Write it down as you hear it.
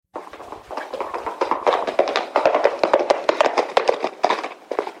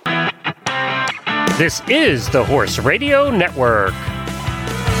This is the Horse Radio Network.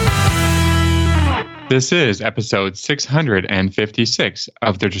 This is episode 656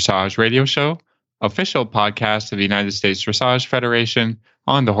 of the Dressage Radio Show, official podcast of the United States Dressage Federation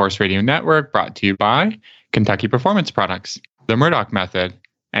on the Horse Radio Network, brought to you by Kentucky Performance Products, the Murdoch Method,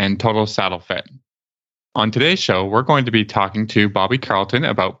 and Total Saddle Fit. On today's show, we're going to be talking to Bobby Carlton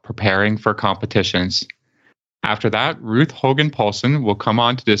about preparing for competitions. After that, Ruth Hogan-Polson will come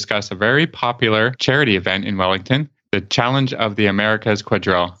on to discuss a very popular charity event in Wellington, the Challenge of the Americas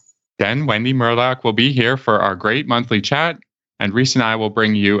Quadrille. Then Wendy Murdoch will be here for our great monthly chat, and Reese and I will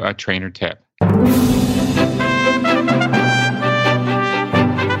bring you a trainer tip.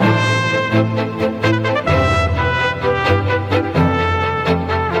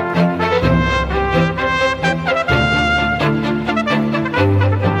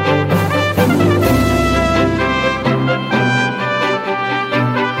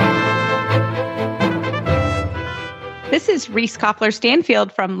 This is Reese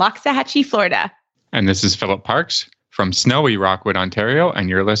Koffler-Stanfield from Loxahatchee, Florida. And this is Philip Parks from snowy Rockwood, Ontario, and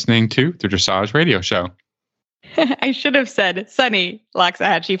you're listening to the Dressage Radio Show. I should have said sunny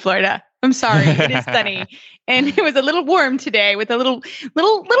Loxahatchee, Florida. I'm sorry, it is sunny. And it was a little warm today with a little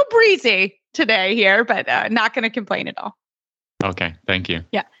breezy today here, but not going to complain at all. Okay, thank you.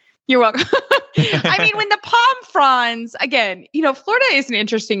 Yeah, you're welcome. I mean, when the palm fronds, again, Florida is an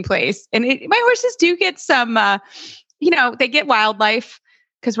interesting place. And my horses do get some... they get wildlife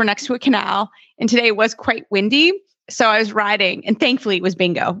because we're next to a canal. And today was quite windy. So I was riding, and thankfully it was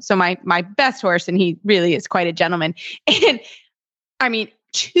Bingo. So my best horse, and he really is quite a gentleman. And I mean,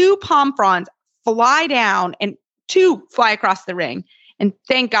 2 palm fronds fly down and 2 fly across the ring. And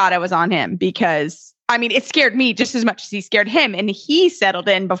thank God I was on him, because it scared me just as much as he scared him. And he settled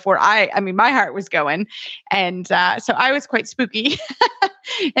in before my heart was going. And so I was quite spooky.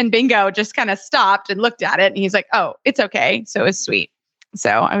 And Bingo just kind of stopped and looked at it. And he's like, oh, it's okay. So it was sweet. So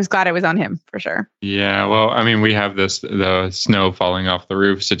I was glad I was on him for sure. Yeah. Well, we have the snow falling off the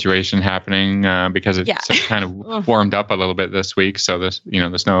roof situation happening because it's kind of warmed up a little bit this week. So the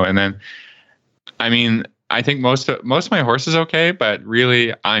snow. And then, I think most of my horse is okay, but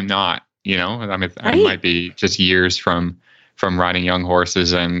really I'm not. Right. I might be just years from riding young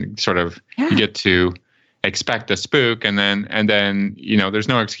horses, and sort of you get to expect a spook, and then there's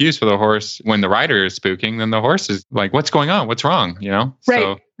no excuse for the horse when the rider is spooking. Then the horse is like, "What's going on? What's wrong?"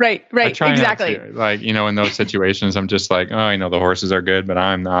 Right. Exactly. In those situations, I'm just like, "Oh, I know the horses are good, but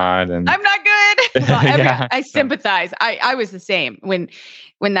I'm not." And I'm not good. Well, I sympathize. I was the same when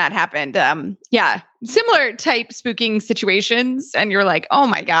that happened. Similar type spooking situations. And you're like, oh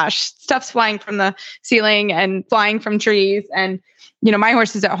my gosh, stuff's flying from the ceiling and flying from trees. And, my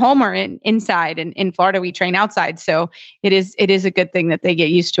horses at home are inside, and in Florida, we train outside. So it is a good thing that they get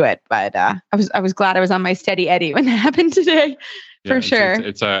used to it. But I was glad I was on my steady Eddie when that happened today. For sure.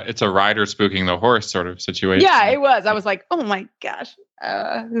 It's a rider spooking the horse sort of situation. Yeah, it was. I was like, oh my gosh,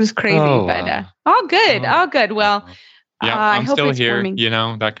 it was crazy, but all good. All good. Well, yeah, I'm still here, warming.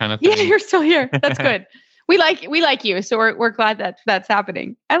 That kind of thing. Yeah, you're still here. That's good. We like you. So we're glad that that's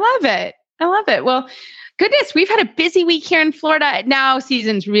happening. I love it. Well, goodness, we've had a busy week here in Florida. Now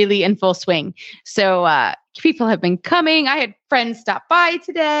season's really in full swing. So people have been coming. I had friends stop by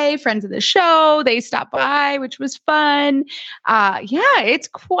today, friends of the show. They stopped by, which was fun. It's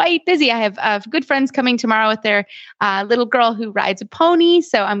quite busy. I have good friends coming tomorrow with their little girl who rides a pony.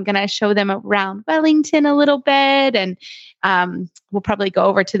 So I'm going to show them around Wellington a little bit. And we'll probably go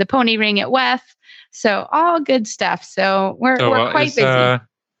over to the pony ring at WEF. So all good stuff. So we're quite busy.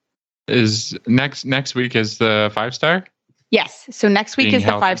 Is next week is the 5-star? Yes. So next week is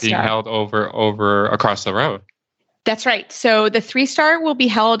the 5-star. Being held over across the road. That's right. So the 3-star will be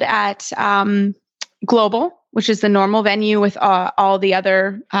held at Global, which is the normal venue with all the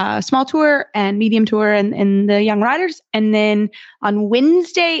other small tour and medium tour and the young riders. And then on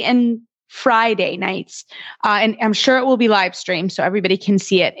Wednesday and Friday nights, and I'm sure it will be live streamed so everybody can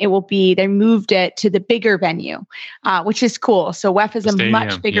see it. They moved it to the bigger venue, which is cool. So WEF is a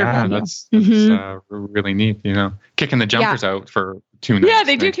much bigger venue. That's really neat, kicking the jumpers out for 2 nights. Yeah,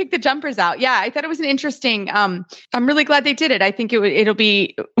 they do kick the jumpers out. Yeah, I thought it was an interesting, I'm really glad they did it. I think it'll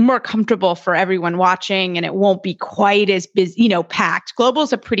be more comfortable for everyone watching, and it won't be quite as busy, packed.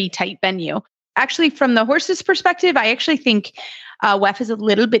 Global's a pretty tight venue. Actually, from the horses' perspective, I actually think WEF is a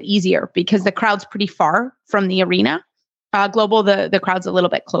little bit easier because the crowd's pretty far from the arena. Global, the crowd's a little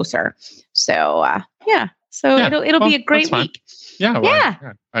bit closer. So, it'll be a great week. Yeah.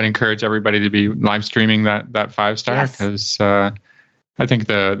 I'd encourage everybody to be live streaming that 5-star because I think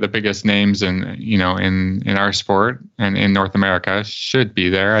the biggest names in our sport and in North America should be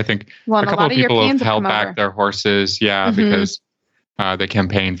there. I think Well, a and a couple lot of of people have Europeans have held come back over. their horses, Mhm. because they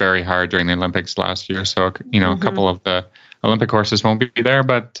campaigned very hard during the Olympics last year. So a couple of the Olympic horses won't be there,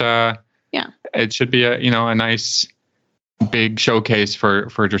 but Yeah. it should be a nice big showcase for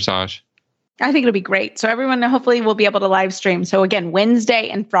dressage. I think it'll be great. So everyone hopefully will be able to live stream. So again, Wednesday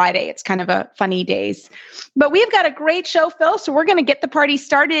and Friday, it's kind of a funny days. But we've got a great show, Phil. So we're going to get the party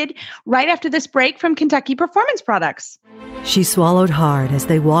started right after this break from Kentucky Performance Products. She swallowed hard as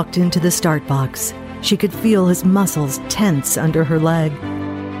they walked into the start box. She could feel his muscles tense under her leg.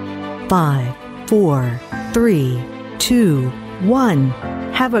 5, 4, 3, 2, 1.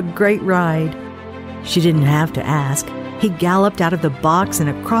 Have a great ride. She didn't have to ask. He galloped out of the box and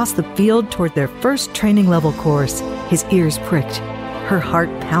across the field toward their first training level course. His ears pricked. Her heart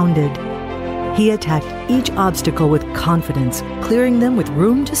pounded. He attacked each obstacle with confidence, clearing them with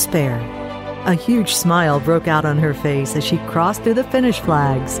room to spare. A huge smile broke out on her face as she crossed through the finish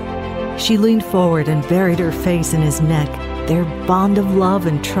flags. She leaned forward and buried her face in his neck. Their bond of love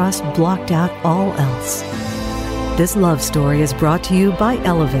and trust blocked out all else. This love story is brought to you by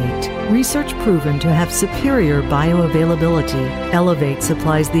Elevate. Research proven to have superior bioavailability. Elevate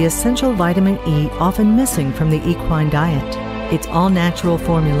supplies the essential vitamin E often missing from the equine diet. Its all-natural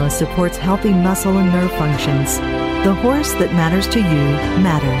formula supports healthy muscle and nerve functions. The horse that matters to you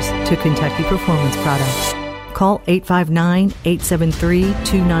matters to Kentucky Performance Products. Call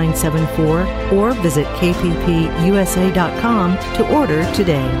 859-873-2974 or visit kppusa.com to order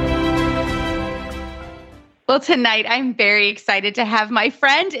today. Well, tonight I'm very excited to have my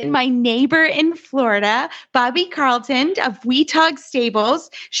friend and my neighbor in Florida, Bobby Carlton of Weetug Stables.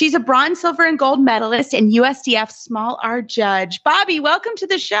 She's a bronze, silver, and gold medalist and USDF Small R judge. Bobby, welcome to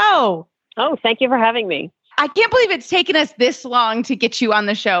the show. Oh, thank you for having me. I can't believe it's taken us this long to get you on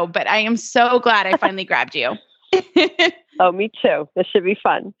the show, but I am so glad I finally grabbed you. Oh, me too. This should be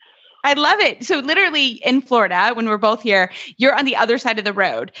fun. I love it. So literally in Florida, when we're both here, you're on the other side of the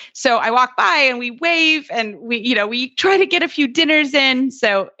road. So I walk by and we wave and we try to get a few dinners in.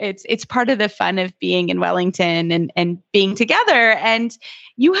 So it's part of the fun of being in Wellington and being together. And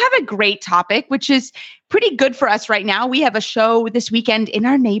you have a great topic, which is pretty good for us right now. We have a show this weekend in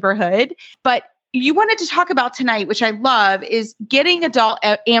our neighborhood, but you wanted to talk about tonight, which I love, is getting adult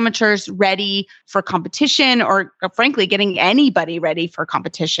amateurs ready for competition or frankly, getting anybody ready for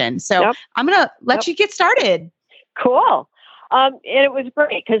competition. So Yep. I'm going to let you get started. Cool. And it was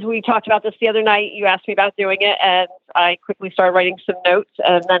great because we talked about this the other night. You asked me about doing it and I quickly started writing some notes.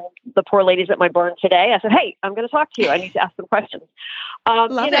 And then the poor ladies at my barn today, I said, hey, I'm going to talk to you. I need to ask some questions.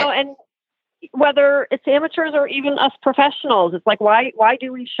 Love it. And whether it's amateurs or even us professionals, it's like, why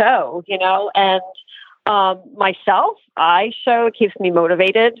do we show, and myself, I show, it keeps me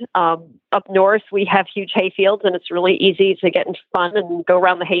motivated. Up north, we have huge hay fields and it's really easy to get into fun and go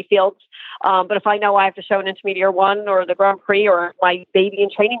around the hay fields. But if I know I have to show an intermediate one or the Grand Prix or my baby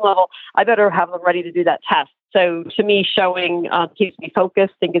in training level, I better have them ready to do that test. So to me, showing keeps me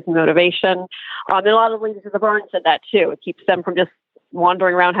focused and gives me motivation. And a lot of ladies at the barn said that too. It keeps them from just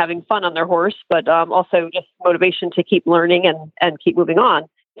wandering around having fun on their horse, but also just motivation to keep learning and keep moving on.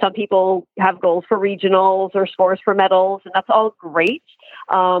 Some people have goals for regionals or scores for medals, and that's all great.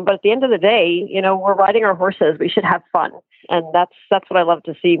 But at the end of the day, we're riding our horses. We should have fun. And that's what I love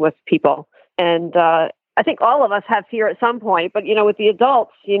to see with people. And I think all of us have fear at some point, but, with the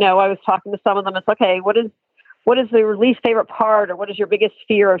adults, I was talking to some of them. It's okay. What is the least favorite part, or what is your biggest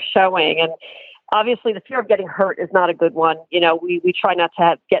fear of showing? And obviously, the fear of getting hurt is not a good one. We try not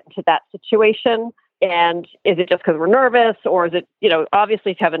to get into that situation. And is it just because we're nervous, or is it,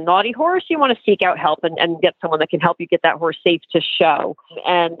 obviously, if you have a naughty horse, you want to seek out help and get someone that can help you get that horse safe to show.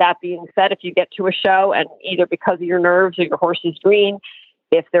 And that being said, if you get to a show and either because of your nerves or your horse is green,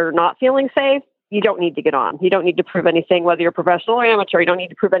 if they're not feeling safe, you don't need to get on. You don't need to prove anything, whether you're professional or amateur. You don't need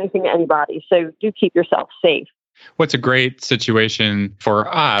to prove anything to anybody. So do keep yourself safe. What's a great situation for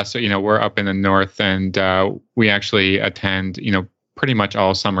us, we're up in the north and we actually attend, pretty much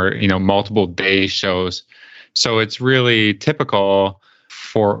all summer, multiple day shows. So it's really typical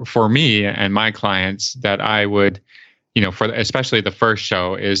for me and my clients that I would, especially the first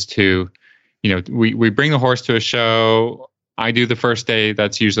show is to, we bring the horse to a show. I do the first day.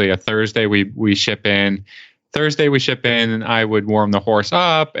 That's usually a Thursday. We ship in. Thursday we ship in, and I would warm the horse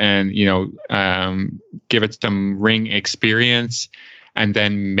up and give it some ring experience, and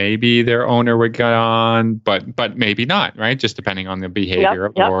then maybe their owner would get on, but maybe not, right? Just depending on the behavior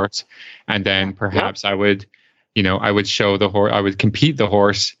of the horse. And then perhaps I would show the horse. I would compete the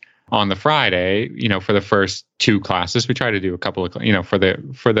horse on the Friday, for the first 2 classes. We try to do a couple of, for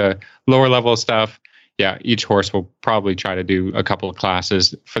the lower level stuff. Yeah, each horse will probably try to do a couple of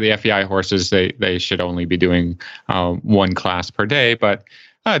classes. For the FEI horses, they should only be doing 1 class per day, but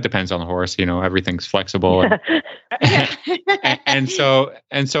it depends on the horse. Everything's flexible. And so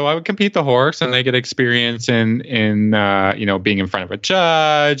I would compete the horse, and they get experience in being in front of a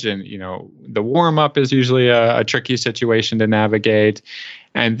judge, and the warm up is usually a tricky situation to navigate,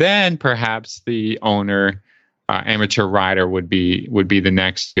 and then perhaps the owner. Amateur rider would be the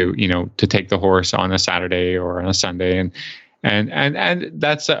next to take the horse on a Saturday or on a Sunday, and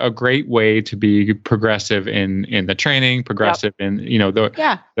that's a great way to be progressive in the training, progressive in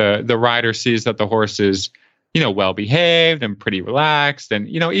the rider sees that the horse is well behaved and pretty relaxed, and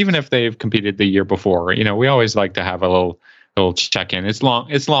even if they've competed the year before, we always like to have a little check in. It's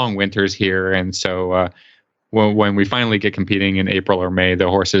long winters here, and so. When we finally get competing in April or May, the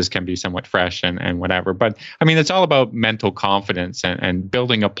horses can be somewhat fresh and whatever. But I mean, it's all about mental confidence and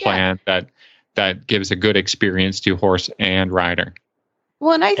building a plan that gives a good experience to horse and rider.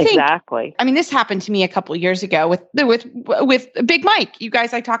 Well, and I think, exactly. I mean, this happened to me a couple of years ago with Big Mike. You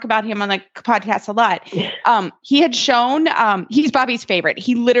guys, I talk about him on the podcast a lot. He had shown, he's Bobby's favorite.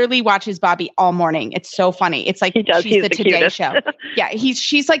 He literally watches Bobby all morning. It's so funny. It's like she's the Today Show. Yeah,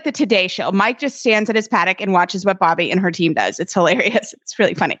 she's like the Today Show. Mike just stands at his paddock and watches what Bobby and her team does. It's hilarious. It's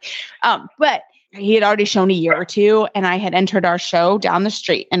really funny. But he had already shown a year or two, and I had entered our show down the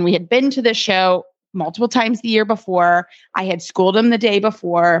street, and we had been to the show multiple times the year before. I had schooled him the day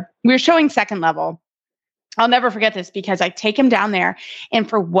before. We were showing second level. I'll never forget this because I take him down there, and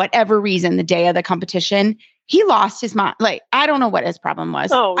for whatever reason, the day of the competition, he lost his mind. Like, I don't know what his problem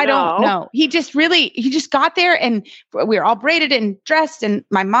was. I don't know. He just got there, and we were all braided and dressed, and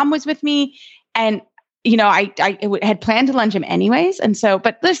my mom was with me, and I had planned to lunge him anyways. And so,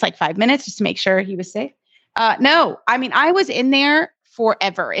 but there's like 5 minutes just to make sure he was safe. No, I mean, I was in there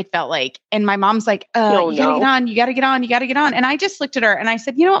forever, it felt like. And my mom's like, you gotta get on, you gotta get on, you gotta get on. And I just looked at her and I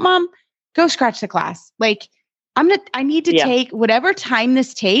said, you know what, Mom, go scratch the class. Like, I need to take whatever time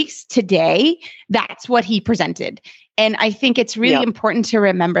this takes today. That's what he presented. And I think it's really important to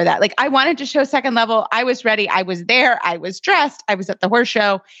remember that. Like, I wanted to show second level. I was ready. I was there. I was dressed. I was at the horse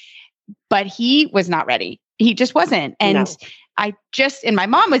show, but he was not ready. He just wasn't. And and my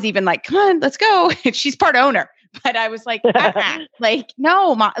mom was even like, come on, let's go. She's part owner. But I was like, like,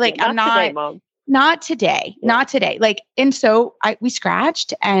 no, Mom, like, I'm not, today, Mom. Not today, not today. Like, and so we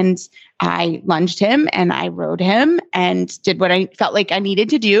scratched, and I lunged him, and I rode him, and did what I felt like I needed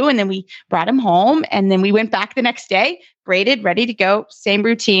to do. And then we brought him home, and then we went back the next day, braided, ready to go, same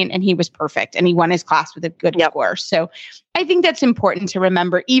routine. And he was perfect, and he won his class with a good score. So I think that's important to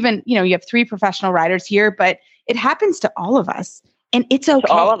remember. Even, you have 3 professional riders here, but it happens to all of us. And it's okay.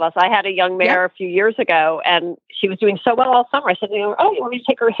 To all of us. I had a young mare a few years ago, and she was doing so well all summer. I said, you want me to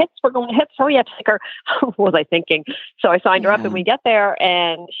take her hits? We're going to hits. Oh, yeah, take her. What was I thinking? So I signed her up, and we get there,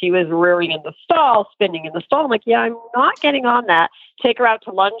 and she was rearing in the stall, spinning in the stall. I'm like, I'm not getting on that. Take her out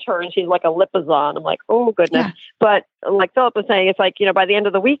to lunge her, and she's like a lipazon. I'm like, oh, goodness. Yeah. But like Philip was saying, it's like, by the end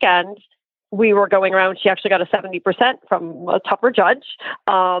of the weekend, we were going around. She actually got a 70% from a tougher judge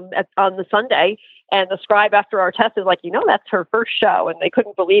on the Sunday. And the scribe after our test is like, that's her first show. And they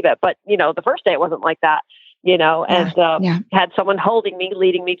couldn't believe it. But, the first day it wasn't like that, and had someone holding me,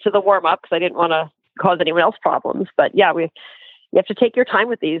 leading me to the warm up because I didn't want to cause anyone else problems. But you have to take your time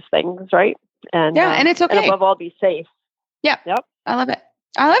with these things, right? And and it's okay. And above all, be safe. Yep. I love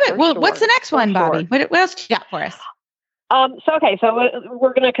it. Well, what's the next one, Bobby? What else you got for us? So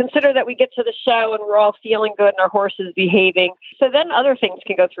we're going to consider that we get to the show and we're all feeling good and our horse is behaving. So then other things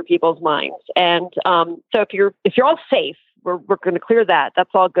can go through people's minds. And so if you're all safe, we're going to clear that.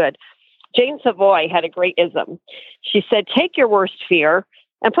 That's all good. Jane Savoy had a great ism. She said, take your worst fear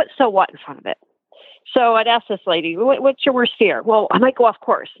and put "so what" in front of it. So I'd ask this lady, what's your worst fear? Well, I might go off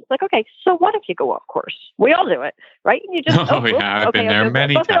course. It's like, okay, so what if you go off course? We all do it, right? And you just, I've been there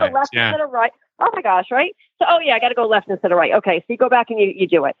many times. Left instead of right. Oh my gosh, right? So, I got to go left instead of right. Okay, so you go back and you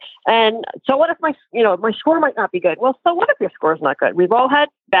do it. And so what if my score might not be good? Well, so what if your score is not good? We've all had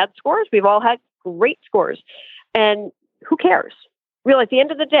bad scores. We've all had great scores. And who cares? Really, at the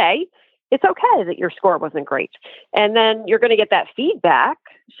end of the day, it's okay that your score wasn't great. And then you're going to get that feedback.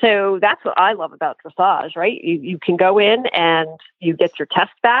 So that's what I love about dressage, right? You can go in and you get your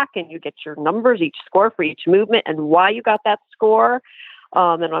test back and you get your numbers, each score for each movement and why you got that score.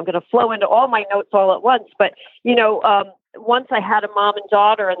 And I'm going to flow into all my notes all at once. But, once I had a mom and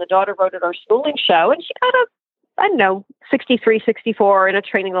daughter, and the daughter rode at our schooling show, and she got I don't know, 63, 64 in a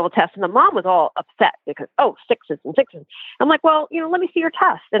training level test. And the mom was all upset because, sixes and sixes. I'm like, well, let me see your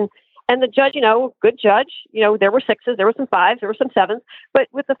test. And the judge, good judge, there were sixes, there were some fives, there were some sevens, but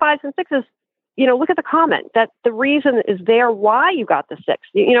with the fives and sixes, look at the comment that the reason is there why you got the six.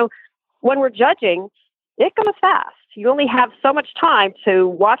 When we're judging, it goes fast. You only have so much time to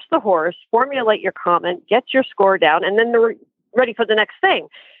watch the horse, formulate your comment, get your score down, and then they're ready for the next thing.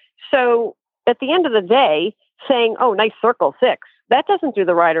 So at the end of the day, saying, oh, nice circle, 6, that doesn't do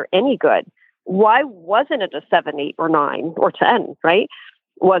the rider any good. Why wasn't it a 7, 8, or 9, or 10, right?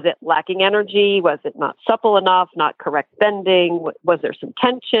 Was it lacking energy? Was it not supple enough? Not correct bending? Was there some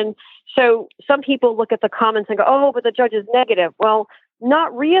tension? So some people look at the comments and go, oh, but the judge is negative. Well,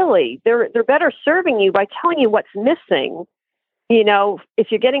 not really. They're better serving you by telling you what's missing.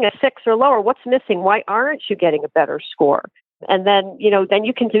 If you're getting a 6 or lower, what's missing? Why aren't you getting a better score? And then, then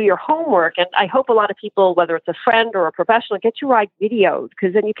you can do your homework. And I hope a lot of people, whether it's a friend or a professional, get your ride videoed,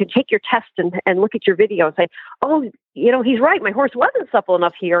 because then you can take your test and look at your video and say, oh, he's right. My horse wasn't supple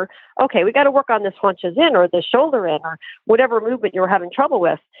enough here. Okay, we got to work on this haunches in or the shoulder in or whatever movement you were having trouble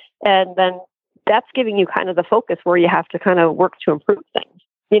with. And then that's giving you kind of the focus where you have to kind of work to improve things.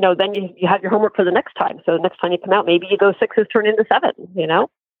 Then you have your homework for the next time. So the next time you come out, maybe you go 6s turn into 7,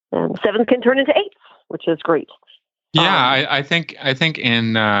 and 7s can turn into 8s, which is great. Yeah, I think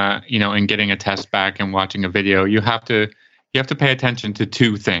in in getting a test back and watching a video, you have to pay attention to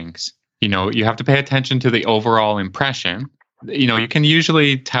two things. You have to pay attention to the overall impression. You can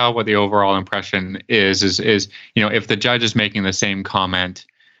usually tell what the overall impression is if the judge is making the same comment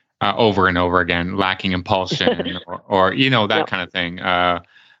over and over again, lacking impulsion or that kind of thing,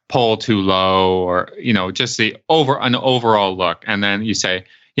 pull too low, or just an overall look, and then you say,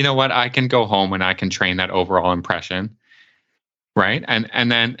 you know what, I can go home and I can train that overall impression, right?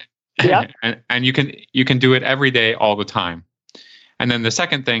 And then yep. and you can do it every day, all the time. And then the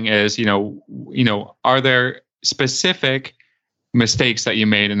second thing is, are there specific mistakes that you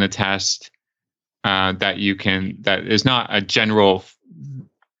made in the test that is not a general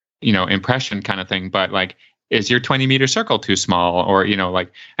impression kind of thing, but like, is your 20-meter circle too small, or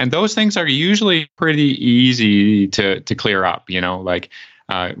and those things are usually pretty easy to clear up.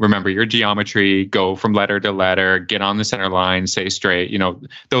 Remember your geometry, go from letter to letter, get on the center line, stay straight,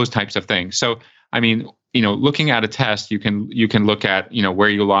 those types of things. So, looking at a test, you can look at, where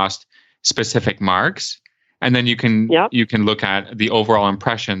you lost specific marks, and then you can look at the overall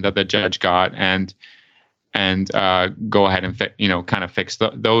impression that the judge got and go ahead and kind of fix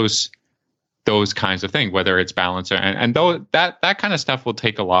those kinds of things, whether it's balance and that kind of stuff will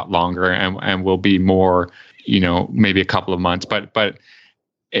take a lot longer and will be more, maybe a couple of months, but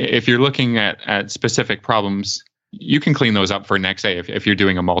if you're looking at specific problems, you can clean those up for next day if you're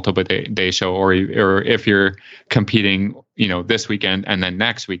doing a multiple day show, or if you're competing, this weekend and then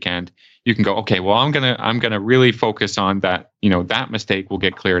next weekend, you can go, okay, well, I'm gonna really focus on that. That mistake will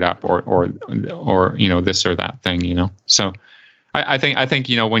get cleared up, or this or that thing. So I think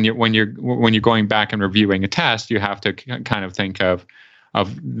when you're going back and reviewing a test, you have to kind of think of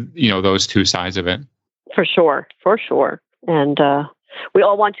those two sides of it. For sure, and we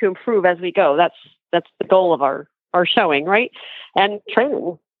all want to improve as we go. That's the goal of our showing, right? And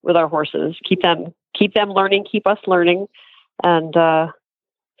training with our horses, keep them learning, keep us learning, and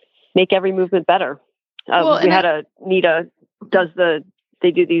make every movement better. We had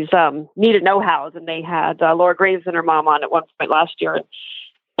they do these Nita know-hows, and they had Laura Graves and her mom on at one point last year,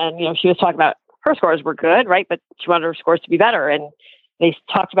 and she was talking about her scores were good, right? But she wanted her scores to be better, and they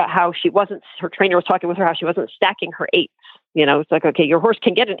talked about how her trainer was talking with her how she wasn't stacking her 8s. It's like, okay, your horse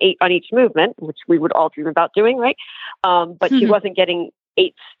can get an 8 on each movement, which we would all dream about doing, right? But she wasn't getting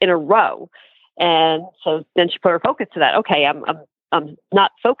 8s in a row. And so then she put her focus to that. Okay, I'm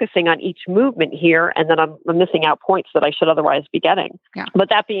not focusing on each movement here, and then I'm missing out points that I should otherwise be getting. Yeah. But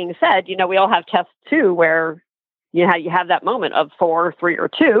that being said, we all have tests too, where you have that moment of 4, 3, or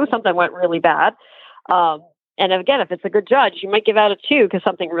 2, something went really bad. And again, if it's a good judge, you might give out a 2 because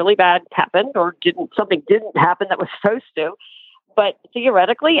something really bad happened, or something didn't happen that was supposed to. But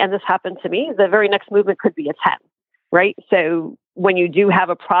theoretically, and this happened to me, the very next movement could be a 10, right? So when you do have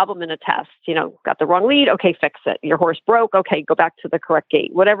a problem in a test, got the wrong lead, okay, fix it. Your horse broke, okay, go back to the correct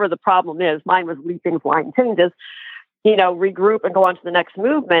gait. Whatever the problem is, mine was leaping, flying changes, regroup and go on to the next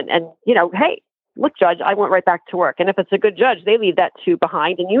movement. And, hey, look, judge, I went right back to work. And if it's a good judge, they leave that 2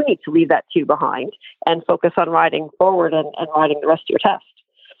 behind, and you need to leave that 2 behind and focus on riding forward and riding the rest of your test.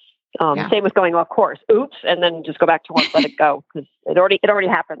 Same with going off course. Oops. And then just go back to work, let it go, because it already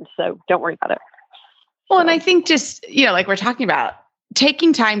happened. So don't worry about it. Well, and I think just, like we're talking about,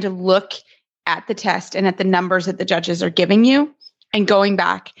 taking time to look at the test and at the numbers that the judges are giving you, and going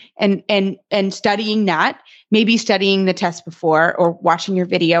back and studying that, maybe studying the test before or watching your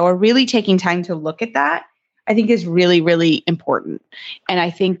video or really taking time to look at that, I think is really, really important. And I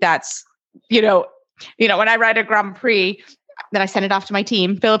think that's, when I ride a Grand Prix, then I send it off to my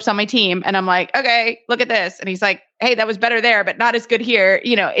team. Philip's on my team, and I'm like, okay, look at this. And he's like, hey, that was better there, but not as good here.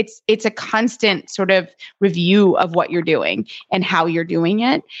 It's a constant sort of review of what you're doing and how you're doing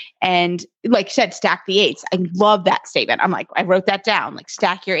it. And like you said, stack the eights. I love that statement. I'm like, I wrote that down, like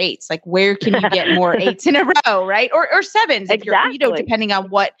stack your eights. Like where can you get more eights in a row, right? Or sevens, if exactly. you're, depending on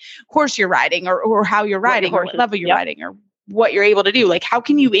what horse you're riding or how you're riding or what level you're riding or what you're able to do. Like how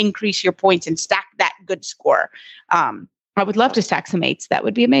can you increase your points and stack that good score? I would love to stack some eights. That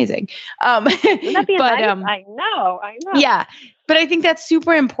would be amazing. Wouldn't that be nice? I know. Yeah. But I think that's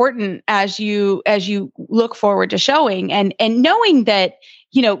super important as you look forward to showing and knowing that,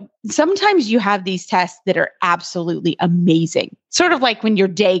 sometimes you have these tests that are absolutely amazing. Sort of like when your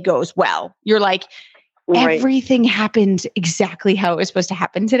day goes well, you're like, right. Everything happened exactly how it was supposed to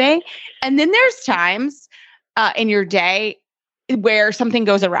happen today. And then there's times in your day where something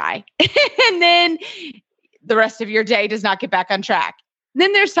goes awry. And then the rest of your day does not get back on track.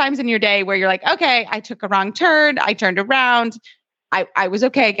 Then there's times in your day where you're like, okay, I took a wrong turn. I turned around. I was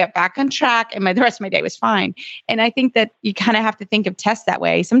okay, get back on track. And the rest of my day was fine. And I think that you kind of have to think of tests that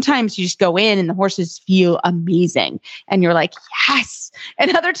way. Sometimes you just go in and the horses feel amazing. And you're like, yes.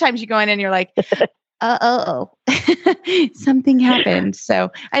 And other times you go in and you're like, something happened.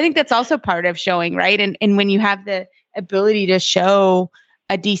 So I think that's also part of showing, right? And when you have the ability to show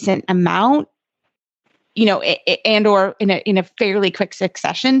a decent amount, and or in a fairly quick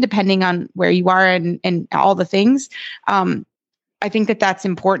succession, depending on where you are and all the things, I think that that's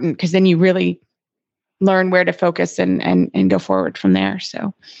important because then you really learn where to focus and go forward from there.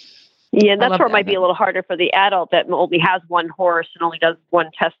 So, yeah, that's where it might be a little harder for the adult that only has one horse and only does one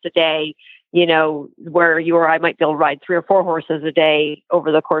test a day. Where you or I might be able to ride 3 or 4 horses a day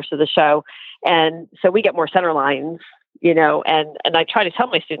over the course of the show, and so we get more center lines. And I try to tell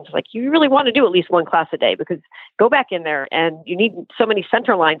my students, like, you really want to do at least one class a day because go back in there and you need so many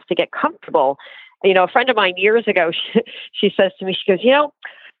center lines to get comfortable. A friend of mine years ago, she says to me, she goes,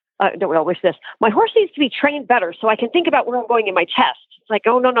 don't wish this. My horse needs to be trained better so I can think about where I'm going in my test. It's like,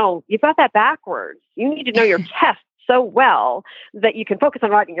 oh, no, you've got that backwards. You need to know your test so well that you can focus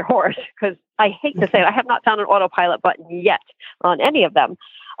on riding your horse. Because I hate to say it, I have not found an autopilot button yet on any of them,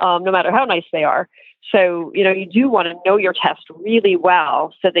 no matter how nice they are. So, you do want to know your test really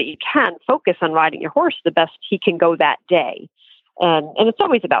well so that you can focus on riding your horse the best he can go that day. And it's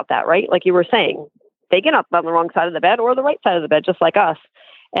always about that, right? Like you were saying, they get up on the wrong side of the bed or the right side of the bed, just like us.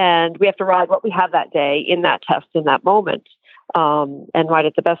 And we have to ride what we have that day in that test, in that moment, and ride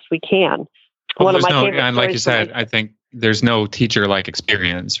it the best we can. Well, one of my favorite and like you said, I think there's no teacher-like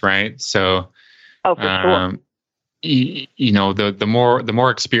experience, right? So, for sure. The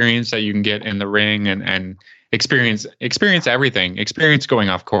more experience that you can get in the ring and experience everything, experience going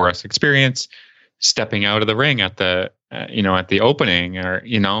off course, experience stepping out of the ring at the opening, or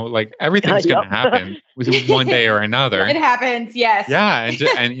like everything's going to happen one day or another. It happens, yes. Yeah,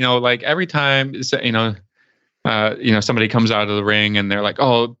 and like every time somebody comes out of the ring and they're like,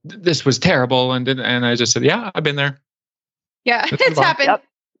 oh, this was terrible, and I just said, yeah, I've been there. Yeah, it's happened. Yep.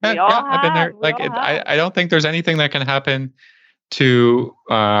 Yeah, I've been there. Like, I don't think there's anything that can happen to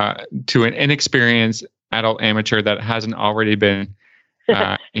an inexperienced adult amateur that hasn't already been,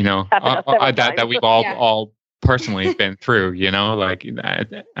 that we've all personally been through. Like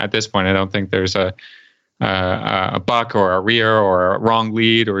at this point, I don't think there's a buck or a rear or a wrong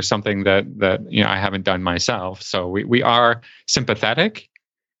lead or something that I haven't done myself. So we are sympathetic.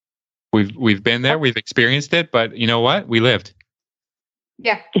 We've been there, we've experienced it, but you know what? We lived.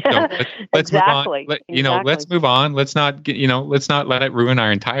 Yeah. So let's exactly. move on. Let's move on. Let's not let it ruin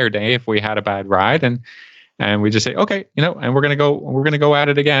our entire day if we had a bad ride, and we just say, okay, and we're gonna go at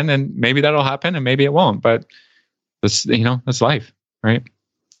it again, and maybe that'll happen, and maybe it won't. But that's life, right?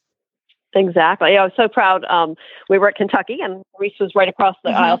 Exactly. I was so proud. We were at Kentucky, and Reese was right across the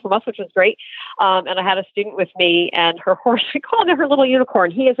aisle from us, which was great. And I had a student with me, and her horse, we called her little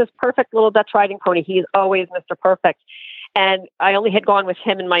unicorn. He is this perfect little Dutch riding pony. He is always Mr. Perfect. And I only had gone with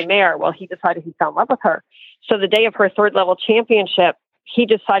him and my mare. Well, he decided he fell in love with her. So the day of her 3rd level championship, he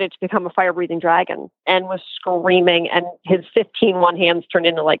decided to become a fire-breathing dragon and was screaming. And his 15 one hands turned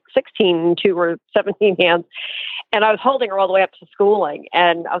into like 16 2 or 17 hands. And I was holding her all the way up to schooling.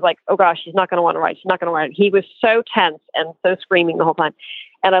 And I was like, oh gosh, she's not going to want to ride. She's not going to ride. He was so tense and so screaming the whole time.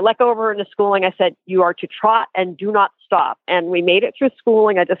 And I let go of her into schooling. I said, you are to trot and do not stop. And we made it through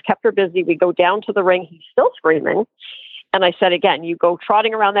schooling. I just kept her busy. We go down to the ring. He's still screaming. And I said, again, you go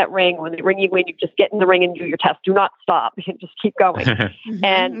trotting around that ring. When they ring you in, you just get in the ring and do your test. Do not stop. You just keep going.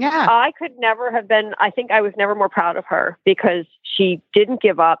 And I could never have been, I think I was never more proud of her because she didn't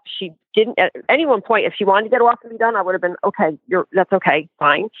give up. She didn't, at any one point, if she wanted to get off and be done, I would have been, okay, that's okay,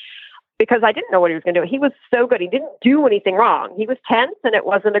 fine. Because I didn't know what he was going to do. He was so good. He didn't do anything wrong. He was tense, and it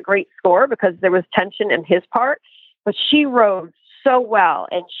wasn't a great score because there was tension in his part. But she rode so well,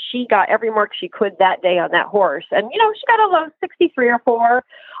 and she got every mark she could that day on that horse. And, you know, she got a low 63 or 4.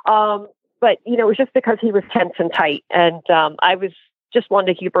 But, you know, it was just because he was tense and tight. And I was just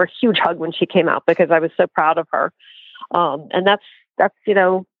wanted to give her a huge hug when she came out because I was so proud of her. And that's, you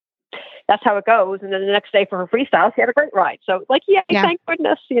know, that's how it goes. And then the next day for her freestyle, she had a great ride. So it's like, thank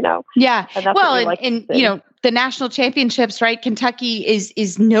goodness, you know. Yeah. And that's well, and you know, the national championships, right? Kentucky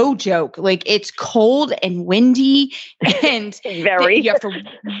is no joke. Like it's cold and windy and very, you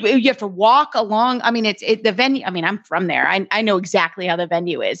have to walk along. I mean, the venue. I mean, I'm from there. I know exactly how the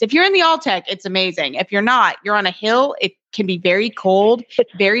venue is. If you're in the Alltech, it's amazing. If you're not, you're on a hill. It can be very cold,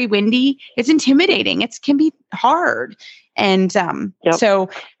 very windy. It's intimidating. It can be hard. And so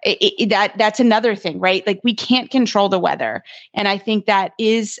that's another thing, right? Like we can't control the weather. And I think that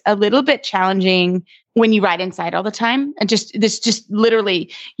is a little bit challenging when you ride inside all the time. And just literally,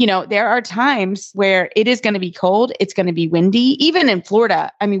 you know, there are times where it is going to be cold. It's going to be windy. Even in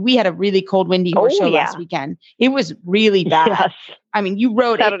Florida. I mean, we had a really cold, windy horse show last weekend. It was really bad. Yes. I mean, you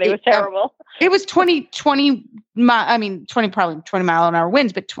rode Saturday was terrible. It was 20 mile an hour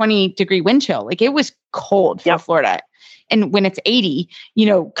winds, but 20-degree wind chill. Like it was cold for Florida. And when it's 80, you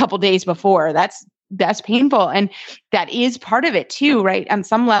know, a couple days before, that's painful. And that is part of it too, right? On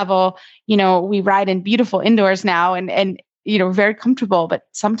some level, you know, we ride in beautiful indoors now and, you know, very comfortable, but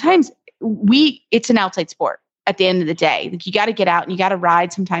sometimes it's an outside sport at the end of the day. Like you got to get out and you got to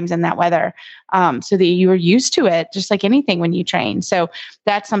ride sometimes in that weather, so that you are used to it, just like anything when you train. So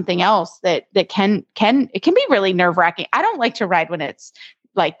that's something else that can be really nerve wracking. I don't like to ride when it's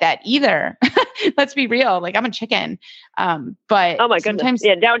like that either. Let's be real. Like I'm a chicken. But oh my goodness.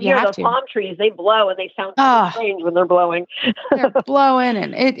 Yeah. Down here, those palm trees, they blow and they sound so strange when they're blowing. They're blowing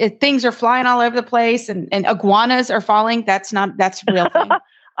and things are flying all over the place and iguanas are falling. That's a real thing.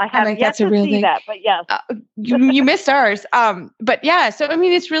 I have yet to see that, but yes. You missed ours. But yeah, so I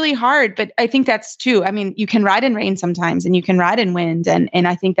mean, it's really hard, but I think that's too. I mean, you can ride in rain sometimes and you can ride in wind. And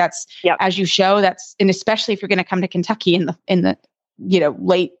I think that's, as you show, and especially if you're going to come to Kentucky in the you know,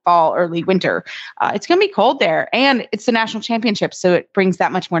 late fall, early winter, it's going to be cold there and it's the national championship. So it brings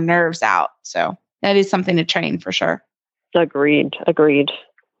that much more nerves out. So that is something to train for sure. Agreed.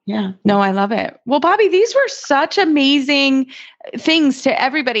 Yeah, no, I love it. Well, Bobby, these were such amazing things to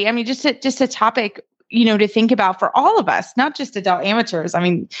everybody. I mean, just a topic, you know, to think about for all of us, not just adult amateurs. I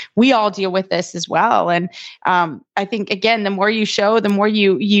mean, we all deal with this as well. And I think, again, the more you show, the more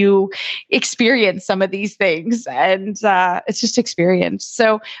you experience some of these things. And it's just experience.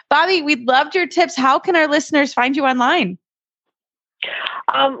 So, Bobby, we'd loved your tips. How can our listeners find you online?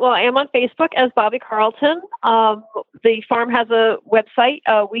 Well, I am on Facebook as Bobby Carlton. The farm has a website,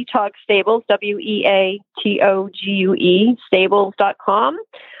 WeTalk Stables, WeATOGUE, stables.com.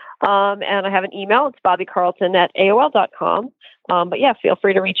 And I have an email. It's bobbycarlton@AOL.com. But yeah, feel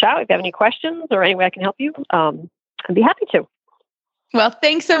free to reach out if you have any questions or any way I can help you. I'd be happy to. Well,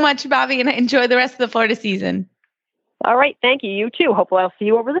 thanks so much, Bobby, and enjoy the rest of the Florida season. All right. Thank you. You too. Hopefully I'll see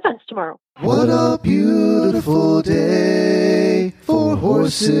you over the fence tomorrow. What a beautiful day for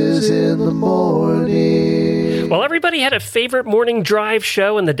horses in the morning. Well, everybody had a favorite morning drive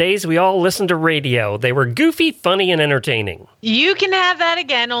show in the days we all listened to radio. They were goofy, funny, and entertaining. You can have that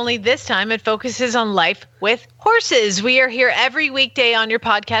again, only this time it focuses on life with horses. We are here every weekday on your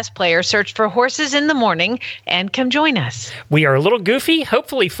podcast player. Search for Horses in the Morning and come join us. We are a little goofy,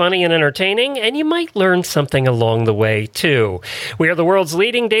 hopefully funny and entertaining, and you might learn something along the way, too. We are the world's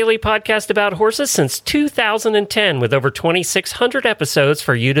leading daily podcast about horses since 2010 with over 2,600 episodes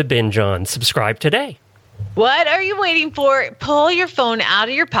for you to binge on. Subscribe today. What are you waiting for? Pull your phone out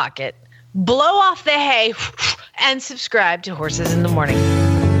of your pocket, blow off the hay, and subscribe to Horses in the Morning.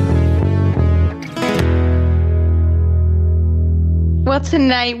 Well,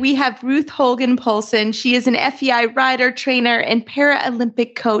 tonight we have Ruth Holgen-Polson. She is an FEI rider, trainer, and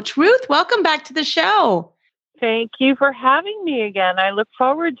Paralympic coach. Ruth, welcome back to the show. Thank you for having me again. I look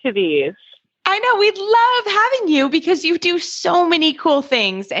forward to these. I know, we love having you because you do so many cool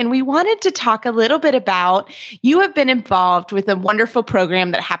things. And we wanted to talk a little bit about, you have been involved with a wonderful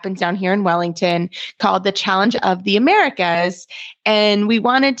program that happens down here in Wellington called the Challenge of the Americas. And we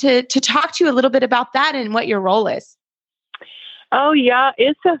wanted to talk to you a little bit about that and what your role is. Oh, yeah,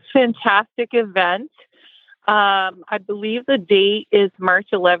 it's a fantastic event. I believe the date is March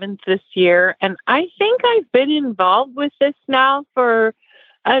 11th this year. And I think I've been involved with this now for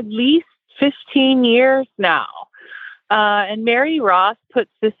at least 15 years now. And Mary Ross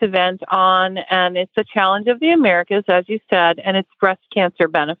puts this event on, and it's a Challenge of the Americas, as you said, and it's breast cancer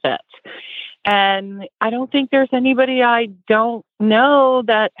benefit. And I don't think there's anybody I don't know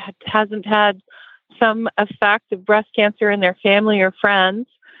that hasn't had some effect of breast cancer in their family or friends.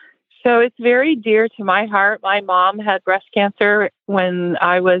 So it's very dear to my heart. My mom had breast cancer when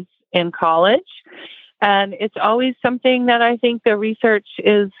I was in college. And it's always something that I think the research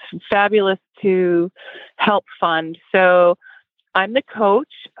is fabulous to help fund. So I'm the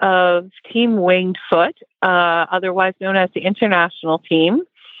coach of Team Winged Foot, otherwise known as the international team.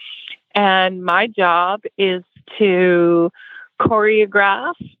 And my job is to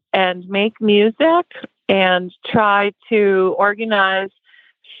choreograph and make music and try to organize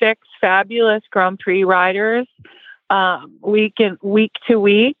 6 fabulous Grand Prix riders week to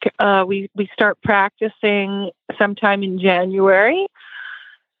week. We start practicing sometime in January,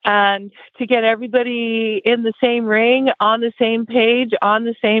 and to get everybody in the same ring, on the same page, on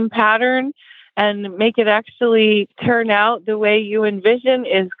the same pattern, and make it actually turn out the way you envision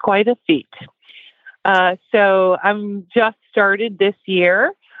is quite a feat. So I'm just started this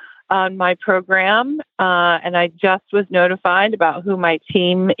year on my program, and I just was notified about who my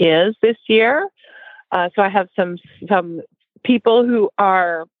team is this year. So I have some people who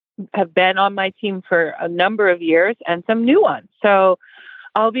have been on my team for a number of years and some new ones. So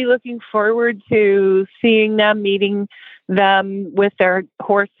I'll be looking forward to seeing them, meeting them with their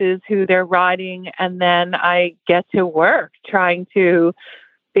horses, who they're riding, and then I get to work trying to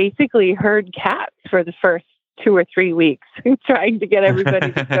basically herd cats for the first 2 or 3 weeks, trying to get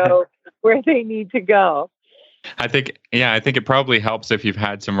everybody to go where they need to go. I think it probably helps if you've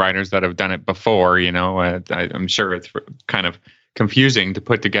had some riders that have done it before. I'm sure it's kind of confusing to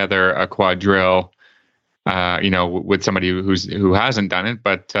put together a quadrille, with somebody who hasn't done it,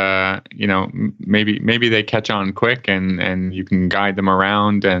 but maybe they catch on quick and you can guide them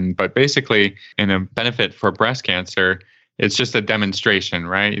around. But basically, in a benefit for breast cancer, it's just a demonstration,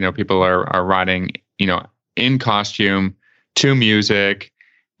 right? People are riding, in costume to music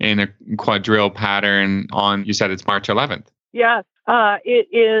in a quadrille pattern on, you said it's March 11th. Yes,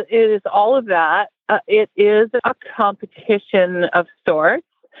 it is all of that. It is a competition of sorts,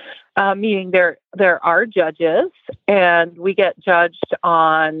 meaning there are judges, and we get judged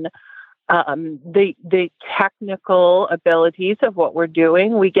on the technical abilities of what we're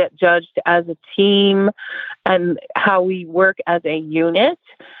doing. We get judged as a team and how we work as a unit.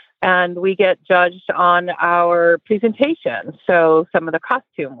 And we get judged on our presentation. So some of the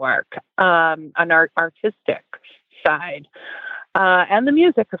costume work, on our artistic side, and the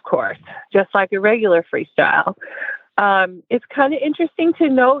music, of course, just like a regular freestyle. It's kind of interesting to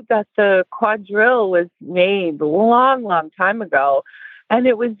note that the quadrille was made a long, long time ago, and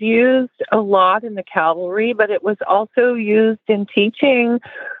it was used a lot in the cavalry, but it was also used in teaching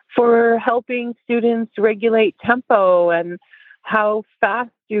for helping students regulate tempo and how fast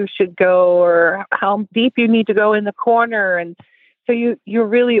you should go or how deep you need to go in the corner. And so you're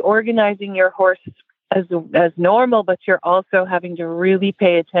really organizing your horse as normal, but you're also having to really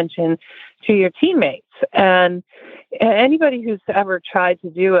pay attention to your teammates. And anybody who's ever tried to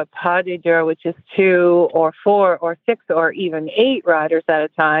do a pas de deux, which is 2 or 4 or 6 or even 8 riders at a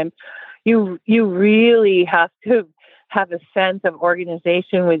time, you really have to have a sense of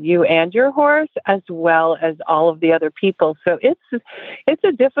organization with you and your horse, as well as all of the other people. So it's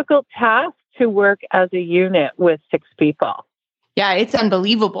a difficult task to work as a unit with 6 people. Yeah, it's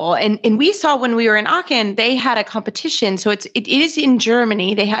unbelievable. And we saw when we were in Aachen, they had a competition. So it is in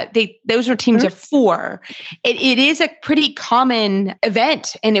Germany. Those were teams of 4. It is a pretty common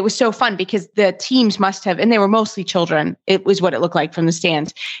event. And it was so fun because the teams must have, and they were mostly children. It was what it looked like from the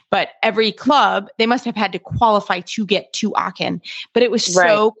stands. But every club, they must have had to qualify to get to Aachen. But it was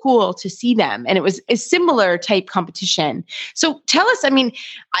so cool to see them. And it was a similar type competition. So tell us,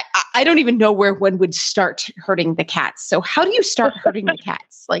 I don't even know where one would start herding the cats. So how do you start herding the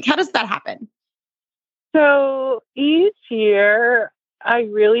cats? Like, how does that happen? So each year I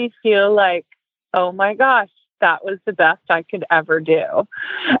really feel like, oh my gosh, that was the best I could ever do.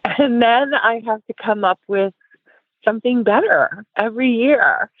 And then I have to come up with something better every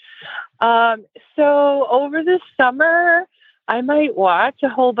year. So over the summer, I might watch a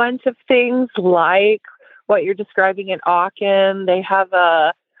whole bunch of things like what you're describing in Aachen. They have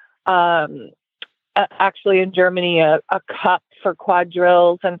actually in Germany, a cup for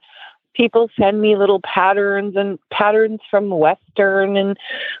quadrilles, and people send me little patterns from Western and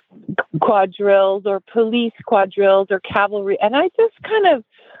quadrilles or police quadrilles or cavalry. And I just kind of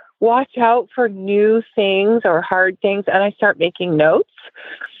watch out for new things or hard things, and I start making notes.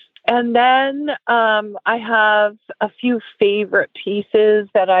 And then I have a few favorite pieces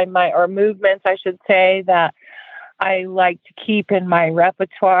that or movements, I should say, that I like to keep in my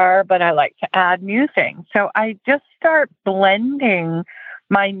repertoire, but I like to add new things. So I just start blending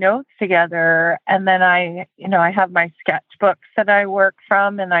my notes together. And then I have my sketchbooks that I work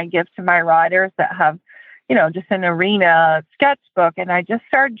from, and I give to my riders that have, just an arena sketchbook. And I just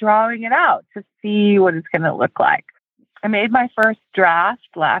start drawing it out to see what it's going to look like. I made my first draft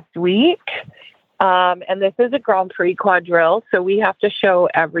last week. And this is a Grand Prix quadrille, so we have to show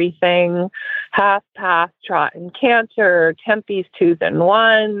everything: half, pass, trot, and canter, tempies, twos and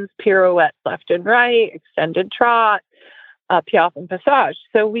ones, pirouettes left and right, extended trot, piaffe and passage.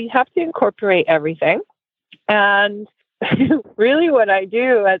 So we have to incorporate everything. And really what I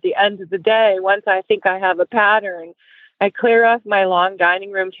do at the end of the day, once I think I have a pattern, I clear off my long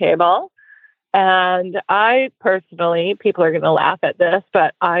dining room table. And I personally, people are going to laugh at this,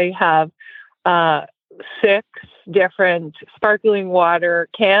 but I have 6 different sparkling water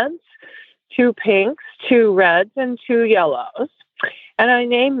cans, 2 pinks, 2 reds, and 2 yellows. And I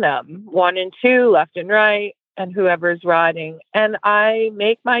name them 1 and 2, left and right, and whoever's riding. And I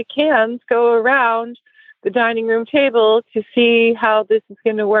make my cans go around the dining room table to see how this is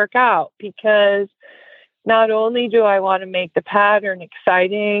going to work out, because not only do I want to make the pattern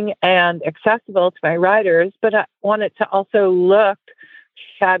exciting and accessible to my riders, but I want it to also look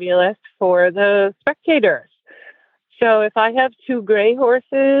fabulous for the spectators. So if I have 2 gray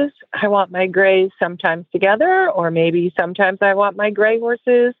horses, I want my grays sometimes together, or maybe sometimes I want my gray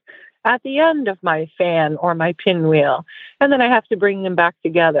horses at the end of my fan or my pinwheel, and then I have to bring them back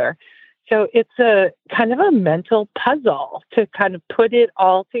together. So it's a kind of a mental puzzle to kind of put it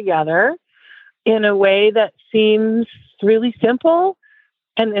all together in a way that seems really simple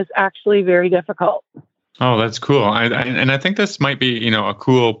and is actually very difficult. Oh, that's cool. And I think this might be, a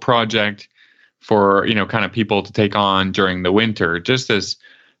cool project for, kind of people to take on during the winter, just as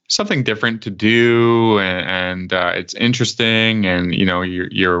something different to do. And it's interesting. And,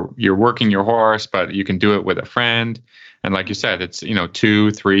 you're working your horse, but you can do it with a friend. And like you said, it's,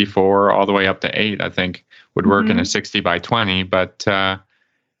 2, 3, 4, all the way up to 8, I think would work in a 60 by 20. But,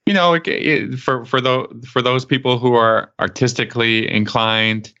 for those people who are artistically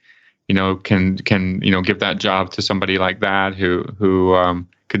inclined, can give that job to somebody like that who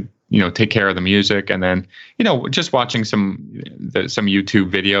could take care of the music, and then just watching some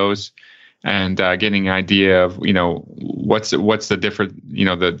YouTube videos and getting an idea of what's the different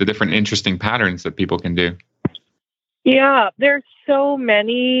the different interesting patterns that people can do. Yeah, there's so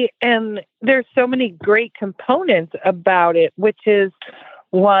many, and there's so many great components about it, which is,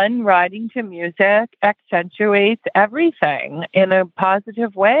 one, riding to music accentuates everything in a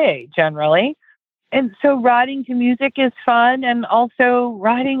positive way, generally. And so riding to music is fun, and also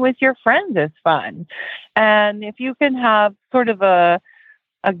riding with your friends is fun. And if you can have sort of a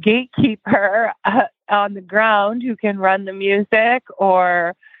gatekeeper on the ground who can run the music,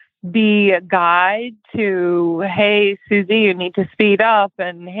 or be a guide to, hey, Susie, you need to speed up,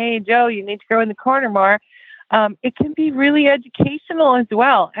 and hey, Joe, you need to go in the corner more. It can be really educational as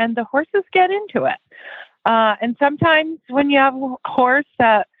well, and the horses get into it. And sometimes when you have a horse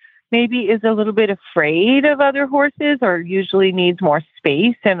that maybe is a little bit afraid of other horses, or usually needs more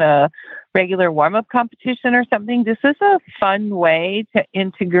space in a regular warm-up competition or something, this is a fun way to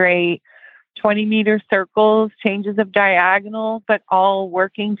integrate 20-meter circles, changes of diagonal, but all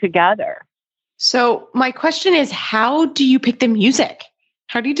working together. So my question is, how do you pick the music?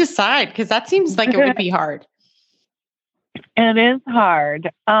 How do you decide? Because that seems like it would be hard. It is hard.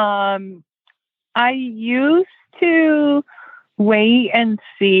 I used to wait and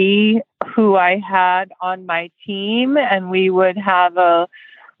see who I had on my team, and we would have a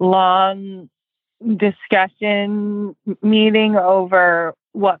long discussion meeting over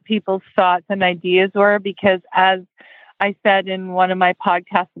what people's thoughts and ideas were, because as I said in one of my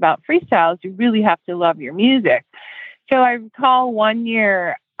podcasts about freestyles, you really have to love your music. So I recall one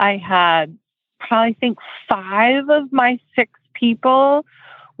year I had probably, I think, 5 of my 6 people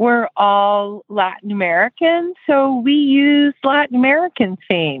were all Latin American. So we used Latin American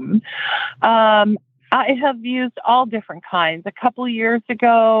theme. I have used all different kinds. A couple years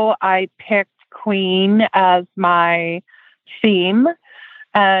ago, I picked Queen as my theme,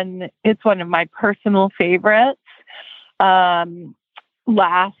 and it's one of my personal favorites.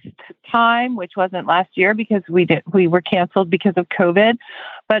 Last time, which wasn't last year because we were canceled because of COVID,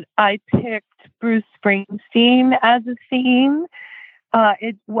 but I picked Bruce Springsteen as a theme.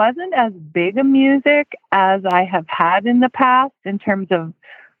 It wasn't as big a music as I have had in the past in terms of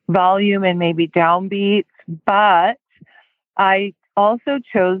volume and maybe downbeats, but I also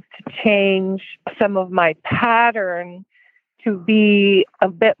chose to change some of my pattern to be a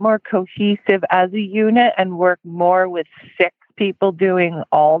bit more cohesive as a unit and work more with 6 people doing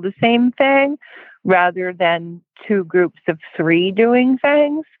all the same thing rather than 2 groups of 3 doing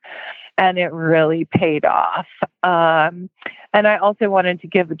things. And it really paid off. And I also wanted to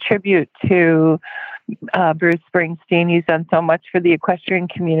give a tribute to Bruce Springsteen. He's done so much for the equestrian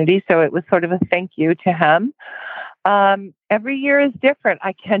community, so it was sort of a thank you to him. Every year is different.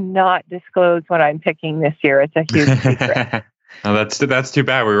 I cannot disclose what I'm picking this year. It's a huge secret. Oh, that's too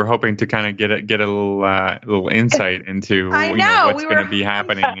bad. We were hoping to kind of get a little insight into what's going to be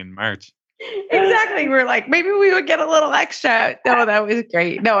happening in March. Exactly. We're like, maybe we would get a little extra. No, that was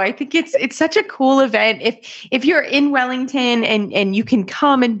great. No, I think it's such a cool event. If you're in Wellington and you can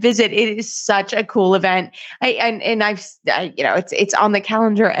come and visit, it is such a cool event. It's on the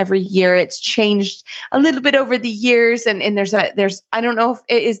calendar every year. It's changed a little bit over the years, and there's I don't know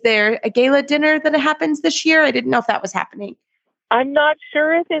is there a gala dinner that happens this year? I didn't know if that was happening. I'm not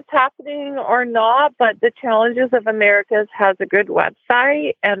sure if it's happening or not, but the Challenges of Americas has a good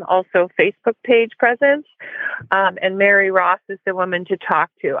website and also Facebook page presence. And Mary Ross is the woman to talk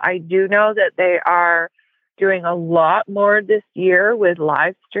to. I do know that they are doing a lot more this year with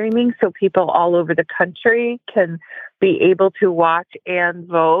live streaming, so people all over the country can be able to watch and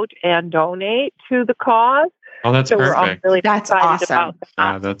vote and donate to the cause. Oh, that's perfect. We're all really that's awesome. about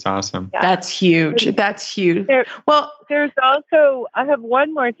that. That's awesome. Yeah. That's huge. That's huge. There's also, I have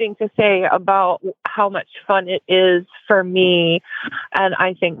one more thing to say about how much fun it is for me, and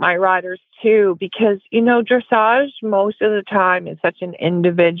I think my riders too, because, dressage most of the time is such an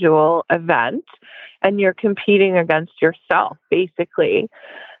individual event, and you're competing against yourself, basically.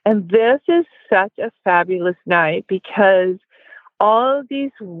 And this is such a fabulous night because all of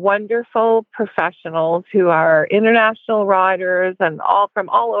these wonderful professionals who are international riders and all from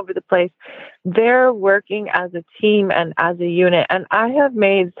all over the place, they're working as a team and as a unit. And I have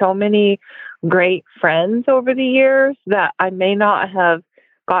made so many great friends over the years that I may not have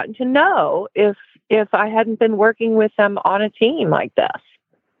gotten to know if I hadn't been working with them on a team like this.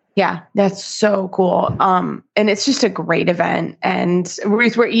 Yeah, that's so cool. And it's just a great event. And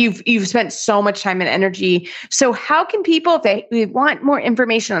Ruth, you've spent so much time and energy. So how can people, if they want more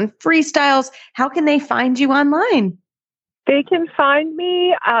information on freestyles, how can they find you online? They can find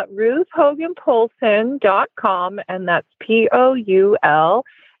me at ruthhoganpolson.com, and that's POULSEN.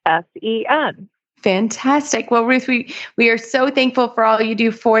 Fantastic. Well, Ruth, we are so thankful for all you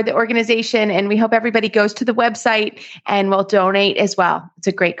do for the organization, and we hope everybody goes to the website and will donate as well. It's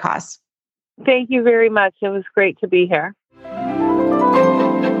a great cause. Thank you very much. It was great to be here.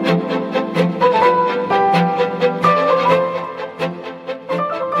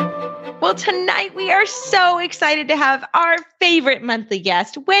 Well, tonight we are so excited to have our favorite monthly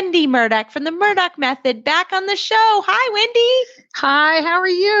guest, Wendy Murdoch from the Murdoch Method, back on the show. Hi, Wendy. Hi, how are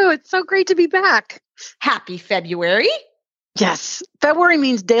you? It's so great to be back. Happy February. Yes. February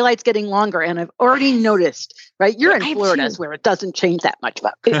means daylight's getting longer, and I've already noticed, right? You're in Florida, where it doesn't change that much.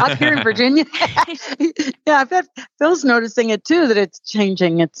 But up here in Virginia, yeah, I bet Phil's noticing it too, that it's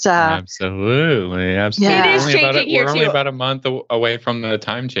changing. It's Absolutely. Yeah. It is changing here too. We're only about a month away from the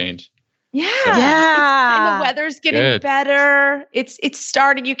time change. Yeah. Yeah. And the weather's getting better. It's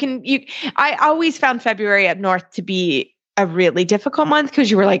starting. I always found February up north to be a really difficult month because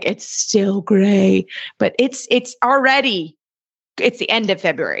you were like, it's still gray, but it's already, it's the end of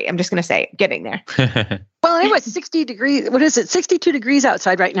February. I'm just going to say, getting there. Well, it was 60 degrees. What is it? 62 degrees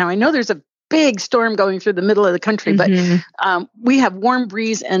outside right now. I know there's a big storm going through the middle of the country, but we have warm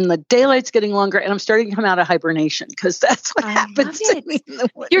breeze and the daylight's getting longer, and I'm starting to come out of hibernation because that's what happens to me in the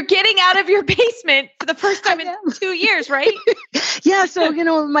winter. You're getting out of your basement for the first time in 2 years, right? Yeah. So,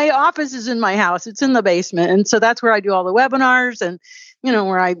 my office is in my house. It's in the basement. And so that's where I do all the webinars and,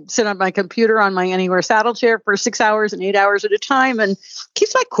 where I sit on my computer on my Anywhere saddle chair for 6 hours and 8 hours at a time, and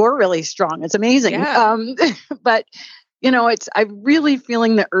keeps my core really strong. It's amazing. Yeah. But, I'm really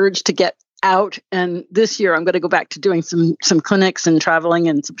feeling the urge to get out. And this year I'm going to go back to doing some clinics and traveling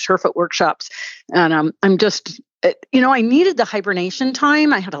and some surefoot workshops. And I'm just I needed the hibernation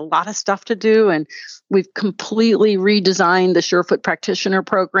time. I had a lot of stuff to do, and we've completely redesigned the Surefoot Practitioner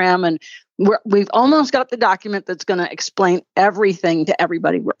Program, and we've almost got the document that's going to explain everything to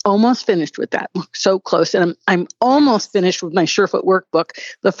everybody. We're almost finished with that. We're so close, and I'm almost finished with my Surefoot workbook,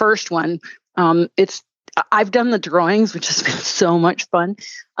 the first one. I've done the drawings, which has been so much fun.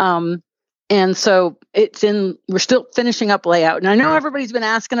 And so we're still finishing up layout. And I know everybody's been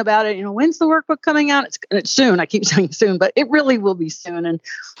asking about it, when's the workbook coming out? It's soon. I keep saying soon, but it really will be soon. And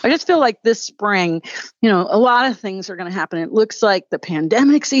I just feel like this spring, a lot of things are going to happen. It looks like the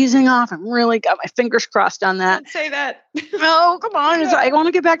pandemic's easing off. I'm really got my fingers crossed on that. Don't say that. Oh, come on. I want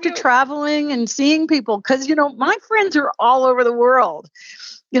to get back to traveling and seeing people because, my friends are all over the world.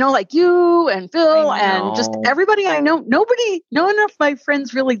 Like you and Phil and just everybody I know. None of my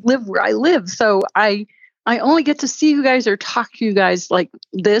friends really live where I live. So I only get to see you guys or talk to you guys like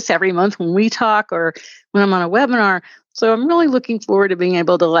this every month when we talk or when I'm on a webinar. So I'm really looking forward to being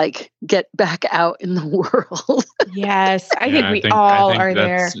able to get back out in the world. Yes. I think we all are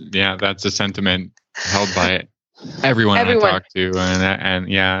there. Yeah, that's a sentiment held by everyone I talk to. And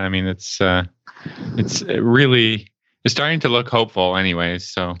yeah, I mean, it's really... It's starting to look hopeful anyways.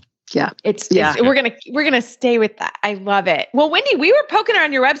 So we're gonna stay with that. I love it. Well, Wendy, we were poking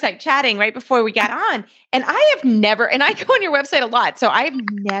around your website chatting right before we got on, and I go on your website a lot, so I have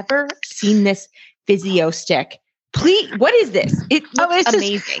never seen this physio stick. Please, what is this? It looks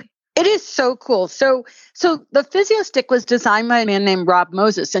amazing. It is so cool. So the physio stick was designed by a man named Rob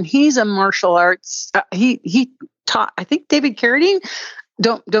Moses, and he's a martial arts. He taught, I think, David Carradine.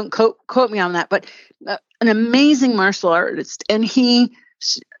 Don't quote me on that, but an amazing martial artist, and he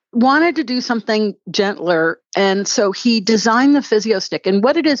wanted to do something gentler, and so he designed the physio stick. And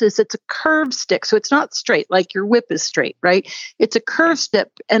what it is it's a curved stick, so it's not straight like your whip is straight, right? It's a curved stick,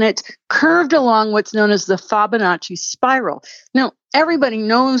 and it's curved along what's known as the Fibonacci spiral. Now, everybody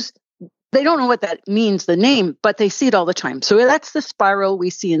knows. They don't know what that means, the name, but they see it all the time. So that's the spiral we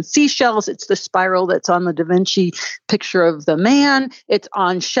see in seashells. It's the spiral that's on the Da Vinci picture of the man. It's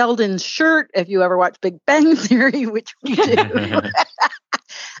on Sheldon's shirt, if you ever watch Big Bang Theory, which we do.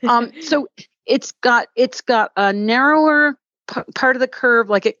 So it's got a narrower part of the curve,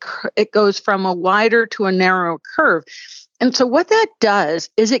 like it goes from a wider to a narrow curve. And so what that does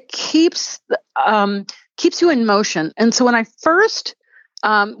is it keeps you in motion. And so when I first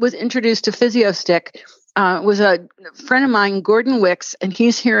was introduced to PhysioStick, was a friend of mine, Gordon Wicks, and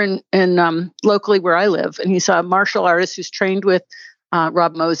he's here in locally where I live, and he's a martial artist who's trained with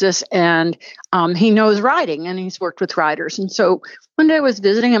Rob Moses, and he knows riding, and he's worked with riders. And so one day I was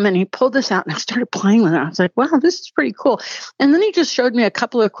visiting him, and he pulled this out, and I started playing with it. I was like, wow, this is pretty cool. And then he just showed me a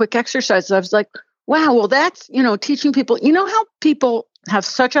couple of quick exercises. I was like, wow, well, that's, teaching people, how people have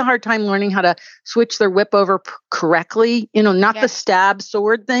such a hard time learning how to switch their whip over correctly, not the stab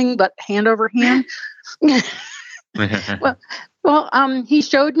sword thing, but hand over hand. Well, he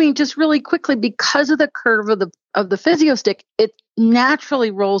showed me just really quickly, because of the curve of the physio stick, it naturally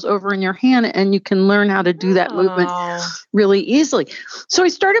rolls over in your hand, and you can learn how to do that movement really easily. So I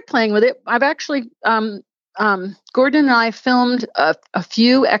started playing with it. I've actually, Gordon and I filmed a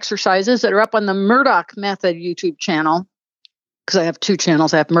few exercises that are up on the Murdoch Method YouTube channel. Because I have two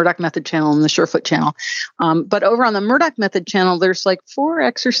channels. I have Murdoch Method channel and the Surefoot channel. But over on the Murdoch Method channel, there's 4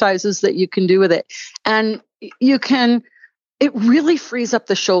 exercises that you can do with it. And it really frees up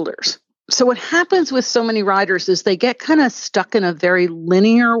the shoulders. So what happens with so many riders is they get kind of stuck in a very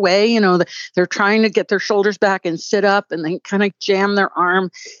linear way. They're trying to get their shoulders back and sit up, and they kind of jam their arm,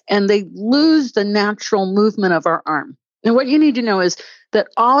 and they lose the natural movement of our arm. And what you need to know is that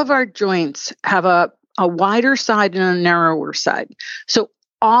all of our joints have a wider side and a narrower side. So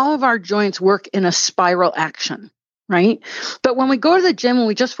all of our joints work in a spiral action, right? But when we go to the gym and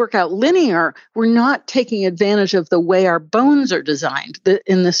we just work out linear, we're not taking advantage of the way our bones are designed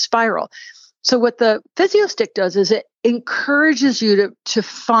in the spiral. So what the physio stick does is it encourages you to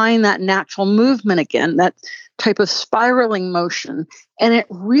find that natural movement again, that type of spiraling motion. And it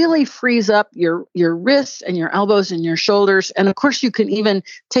really frees up your wrists and your elbows and your shoulders. And of course, you can even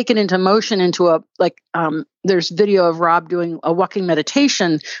take it into motion into there's video of Rob doing a walking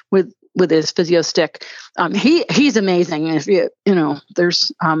meditation with his physio stick. He's amazing. If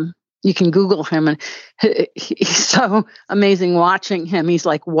there's, you can Google him, and he's so amazing watching him. He's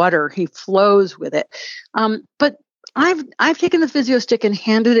like water. He flows with it. But I've taken the physio stick and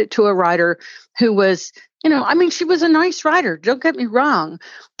handed it to a rider who was, she was a nice rider. Don't get me wrong,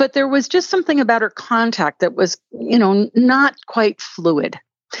 but there was just something about her contact that was, not quite fluid.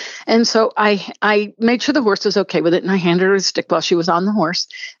 And so I made sure the horse was okay with it, and I handed her a stick while she was on the horse,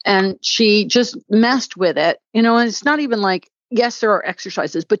 and she just messed with it, and it's not even like, yes, there are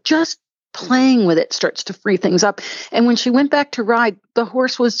exercises, but just playing with it starts to free things up. And when she went back to ride, the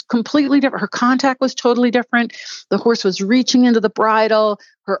horse was completely different. Her contact was totally different. The horse was reaching into the bridle.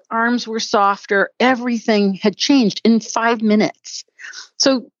 Her arms were softer. Everything had changed in 5 minutes.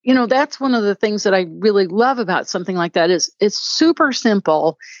 So, that's one of the things that I really love about something like that is it's super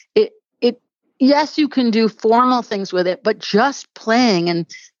simple. Yes, you can do formal things with it, but just playing and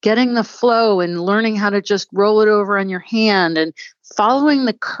getting the flow and learning how to just roll it over on your hand and following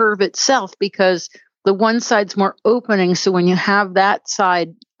the curve itself, because the one side's more opening. So when you have that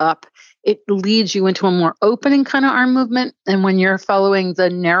side up, it leads you into a more opening kind of arm movement. And when you're following the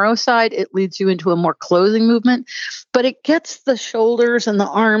narrow side, it leads you into a more closing movement. But it gets the shoulders and the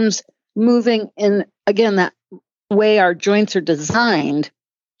arms moving in, again, that way our joints are designed.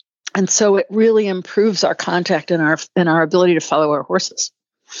 And so it really improves our contact and our ability to follow our horses.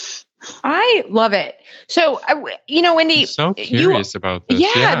 I love it. So, Wendy, I'm so curious about this.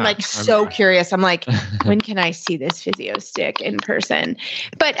 Yeah, I'm so curious. I'm like, when can I see this physio stick in person?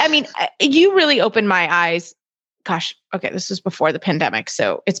 But I mean, you really opened my eyes. Gosh, okay, this was before the pandemic.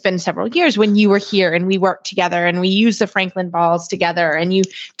 So it's been several years when you were here and we worked together and we used the Franklin balls together and you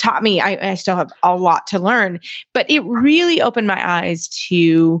taught me. I still have a lot to learn, but it really opened my eyes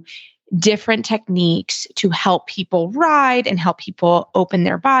to different techniques to help people ride and help people open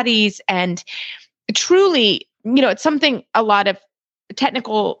their bodies. And truly, it's something a lot of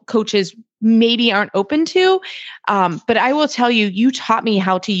technical coaches maybe aren't open to. But I will tell you, you taught me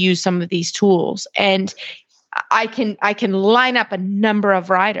how to use some of these tools, and I can line up a number of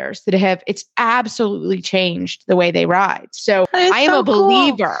riders that it's absolutely changed the way they ride. So I am a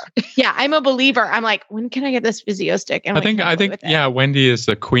believer. Cool. Yeah, I'm a believer. I'm like, when can I get this physio stick? And I think Wendy is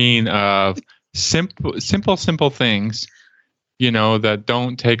the queen of simple things, that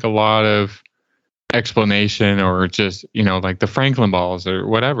don't take a lot of explanation or just, like the Franklin balls or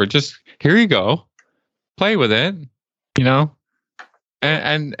whatever. Just here you go, play with it,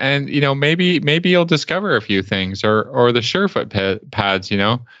 And maybe you'll discover a few things or the Surefoot pads,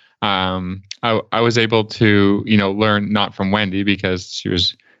 I was able to, learn not from Wendy because she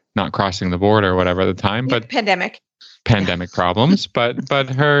was not crossing the border or whatever at the time, but pandemic problems, but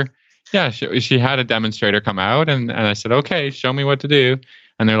her, she had a demonstrator come out and I said, okay, show me what to do.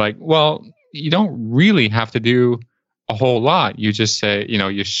 And they're like, well, you don't really have to do a whole lot. You just say,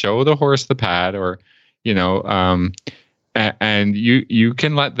 you show the horse the pad or, and you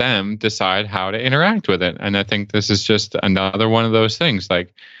can let them decide how to interact with it. And I think this is just another one of those things,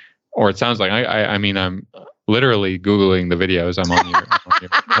 or it sounds like I mean, I'm literally Googling the videos. I'm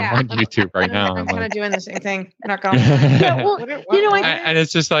on YouTube right now. I'm kind of doing the same thing. I'm not going. And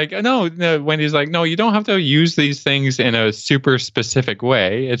it's just like, no, Wendy's like, no, you don't have to use these things in a super specific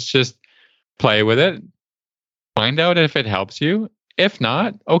way. It's just play with it, find out if it helps you. If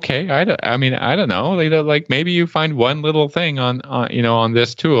not, okay. I don't know. Like maybe you find one little thing on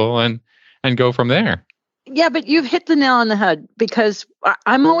this tool and go from there. Yeah, but you've hit the nail on the head, because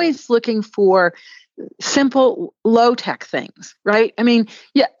I'm always looking for simple, low-tech things, right? I mean,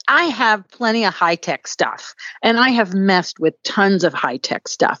 yeah, I have plenty of high-tech stuff, and I have messed with tons of high-tech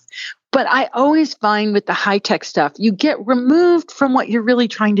stuff. But I always find with the high-tech stuff, you get removed from what you're really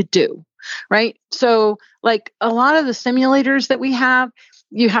trying to do, right? So like a lot of the simulators that we have,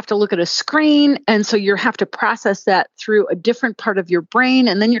 you have to look at a screen. And so you have to process that through a different part of your brain.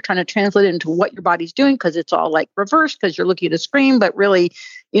 And then you're trying to translate it into what your body's doing, because it's all like reversed because you're looking at a screen. But really,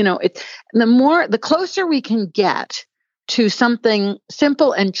 the closer we can get to something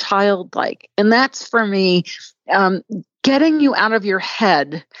simple and childlike. And that's for me, getting you out of your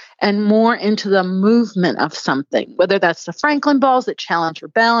head and more into the movement of something, whether that's the Franklin balls that challenge your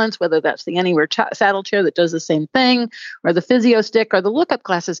balance, whether that's the Anywhere saddle chair that does the same thing, or the physio stick or the lookup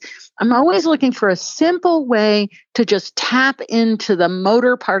classes. I'm always looking for a simple way to just tap into the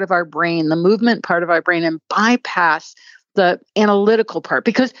motor part of our brain, the movement part of our brain, and bypass the analytical part,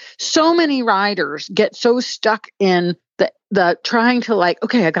 because so many riders get so stuck in the trying to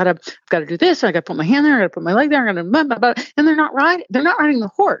okay, I've got to do this. I got to put my hand there. I got to put my leg there. I got to, and they're not riding. They're not riding the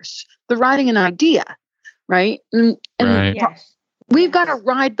horse. They're riding an idea, right? And right. We've got to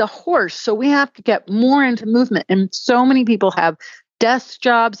ride the horse. So we have to get more into movement. And so many people have desk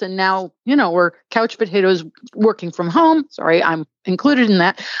jobs, and now we're couch potatoes working from home. Sorry, I'm included in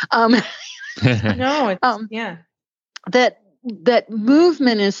that. No, yeah. That that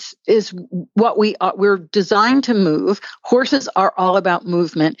movement is what we're designed to move. Horses are all about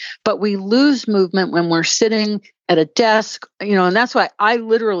movement, but we lose movement when we're sitting at a desk, and that's why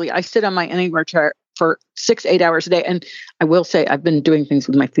I sit on my anywhere chair for 6-8 hours a day. And I will say I've been doing things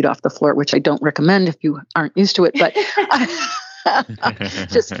with my feet off the floor, which I don't recommend if you aren't used to it, but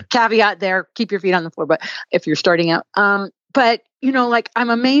just caveat there, keep your feet on the floor. But if you're starting out, but I'm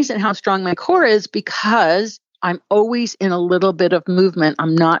amazed at how strong my core is because I'm always in a little bit of movement.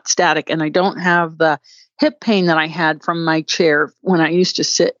 I'm not static, and I don't have the hip pain that I had from my chair when I used to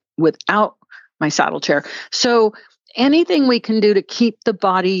sit without my saddle chair. So anything we can do to keep the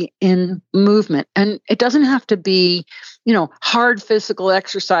body in movement, and it doesn't have to be, hard physical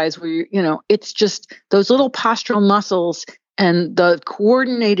exercise where it's just those little postural muscles and the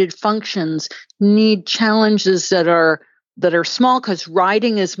coordinated functions need challenges that are small, because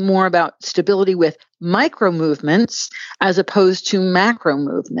riding is more about stability with micro movements as opposed to macro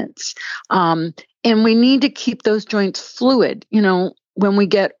movements. And we need to keep those joints fluid. When we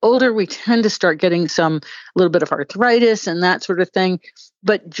get older, we tend to start getting a little bit of arthritis and that sort of thing,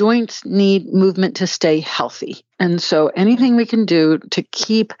 but joints need movement to stay healthy. And so anything we can do to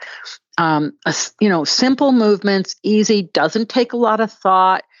keep, simple movements easy, doesn't take a lot of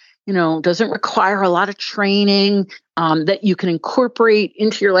thought, doesn't require a lot of training, that you can incorporate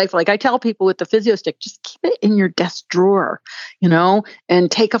into your life. Like I tell people with the physio stick, just keep it in your desk drawer,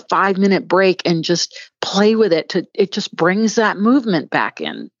 and take a 5-minute break and just play with it. It just brings that movement back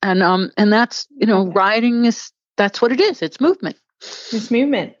in. And that's, riding that's what it is. It's movement. It's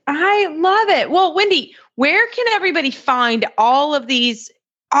movement. I love it. Well, Wendy, where can everybody find all of these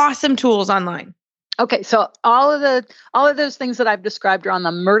awesome tools online? Okay, so all of those things that I've described are on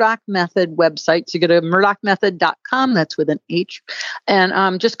the Murdoch Method website. So you go to murdochmethod.com, that's with an H,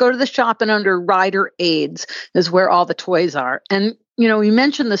 and just go to the shop, and under Rider Aids is where all the toys are. And you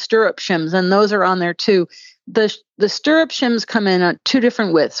mentioned the stirrup shims, and those are on there too. The stirrup shims come in at 2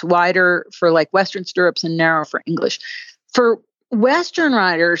 different widths, wider for like Western stirrups and narrow for English. For Western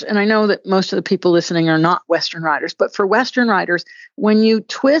riders, and I know that most of the people listening are not Western riders, but for Western riders, when you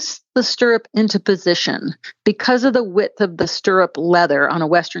twist the stirrup into position, because of the width of the stirrup leather on a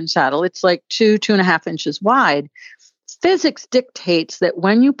Western saddle, it's like 2.5 inches wide. Physics dictates that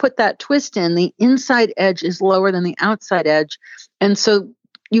when you put that twist in, the inside edge is lower than the outside edge. And so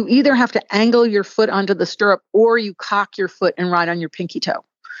you either have to angle your foot onto the stirrup or you cock your foot and ride on your pinky toe.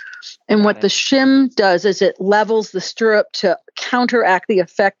 And what the shim does is it levels the stirrup to counteract the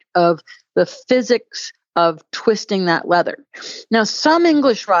effect of the physics of twisting that leather. Now, some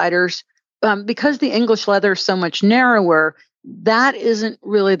English riders, because the English leather is so much narrower, that isn't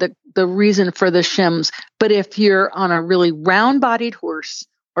really the reason for the shims. But if you're on a really round-bodied horse,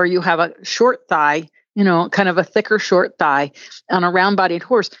 or you have a short thigh, kind of a thicker short thigh on a round-bodied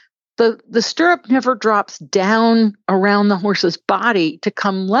horse, the stirrup never drops down around the horse's body to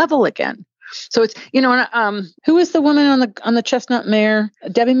come level again. So it's, who is the woman on the chestnut mare?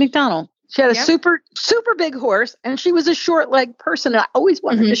 Debbie McDonald. She had a super, super big horse, and she was a short leg person. And I always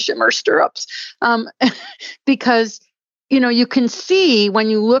wanted to shimmer stirrups, because, you can see when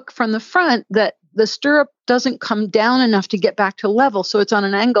you look from the front that the stirrup doesn't come down enough to get back to level. So it's on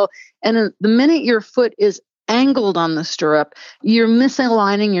an angle. And the minute your foot is angled on the stirrup, you're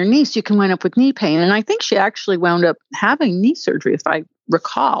misaligning your knee, so you can wind up with knee pain. And I think she actually wound up having knee surgery, if I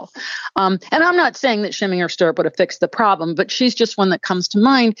recall. And I'm not saying that shimming her stirrup would have fixed the problem, but she's just one that comes to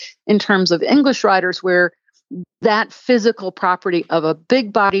mind in terms of English riders, where that physical property of a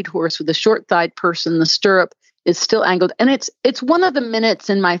big-bodied horse with a short-thighed person, the stirrup is still angled. And it's one of the minutes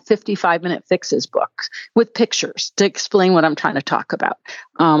in my 55-minute fixes book with pictures to explain what I'm trying to talk about.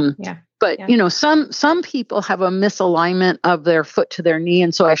 But, some people have a misalignment of their foot to their knee.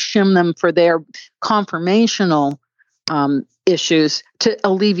 And so I shim them for their conformational issues to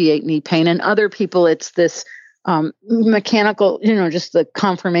alleviate knee pain. And other people, it's this mechanical, just the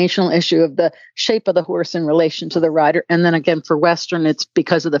conformational issue of the shape of the horse in relation to the rider. And then again, for Western, it's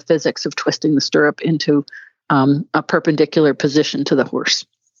because of the physics of twisting the stirrup into a perpendicular position to the horse.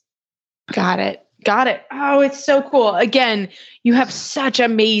 Got it. Oh, it's so cool. Again, you have such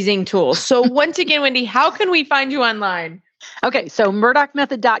amazing tools. So once again, Wendy, how can we find you online? Okay, so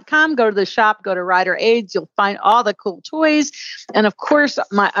murdochmethod.com, go to the shop, go to Rider Aids. You'll find all the cool toys. And of course,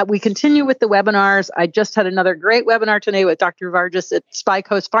 we continue with the webinars. I just had another great webinar today with Dr. Vargas at Spy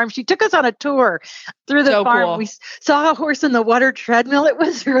Coast Farm. She took us on a tour through the farm. Cool. We saw a horse in the water treadmill. It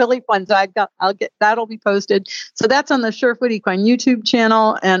was really fun. So that'll be posted. So that's on the Surefoot Equine YouTube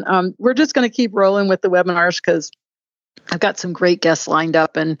channel. And we're just going to keep rolling with the webinars because I've got some great guests lined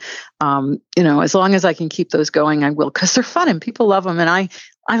up, and as long as I can keep those going, I will, because they're fun and people love them, and I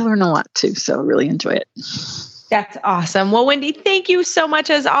learn a lot too. So really enjoy it. That's awesome. Well, Wendy, thank you so much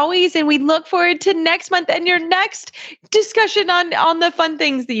as always, and we look forward to next month and your next discussion on the fun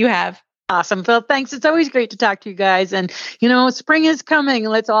things that you have. Awesome, Phil. Thanks. It's always great to talk to you guys, and spring is coming.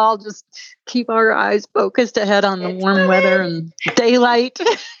 Let's all just keep our eyes focused ahead on the warm weather and daylight.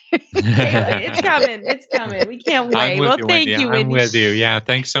 It's coming. It's coming. We can't wait. Well, thank you, Wendy. I'm with you. Yeah.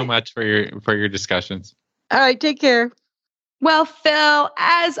 Thanks so much for your discussions. All right. Take care. Well, Phil,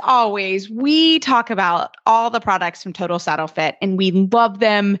 as always, we talk about all the products from Total Saddle Fit, and we love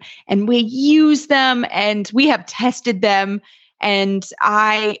them, and we use them, and we have tested them. And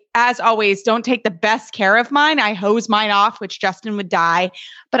I, as always, don't take the best care of mine. I hose mine off, which Justin would die.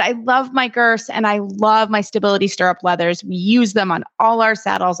 But I love my girths and I love my stability stirrup leathers. We use them on all our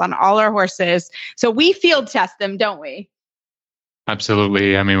saddles, on all our horses. So we field test them, don't we?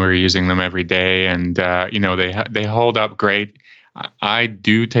 Absolutely. I mean, we're using them every day, and they hold up great. I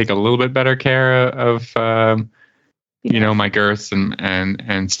do take a little bit better care of my girths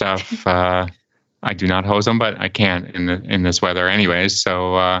and stuff. I do not hose them, but I can in this weather anyways.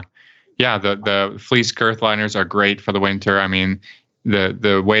 So, the fleece girth liners are great for the winter. I mean,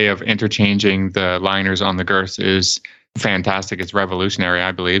 the way of interchanging the liners on the girths is fantastic. It's revolutionary,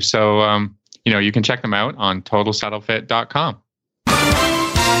 I believe. So, you can check them out on totalsaddlefit.com.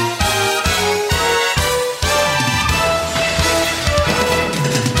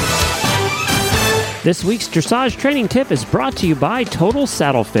 This week's dressage training tip is brought to you by Total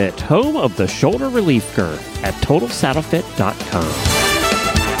Saddle Fit, home of the shoulder relief girth at totalsaddlefit.com.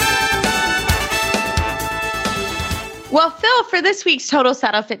 Well, Phil, for this week's Total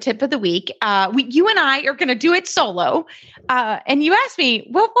Saddle Fit tip of the week, you and I are going to do it solo. And you asked me,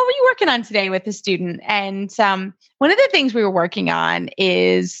 what were you working on today with the student? And one of the things we were working on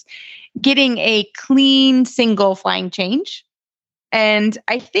is getting a clean single flying change. And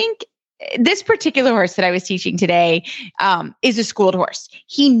I think this particular horse that I was teaching today is a schooled horse.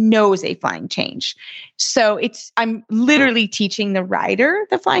 He knows a flying change. So I'm literally teaching the rider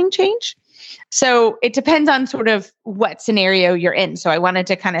the flying change. So it depends on sort of what scenario you're in. So I wanted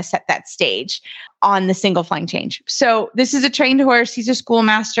to kind of set that stage on the single flying change. So this is a trained horse. He's a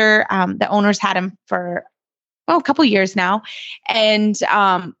schoolmaster. The owner's had him for a couple years now. And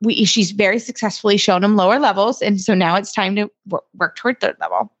she's very successfully shown him lower levels. And so now it's time to work toward third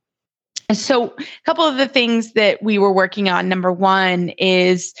level. So a couple of the things that we were working on, number one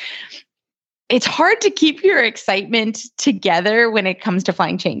is it's hard to keep your excitement together when it comes to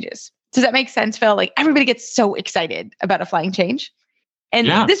flying changes. Does that make sense, Phil? Like everybody gets so excited about a flying change. And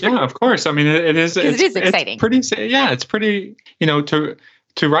of course. I mean, it is exciting. It's pretty,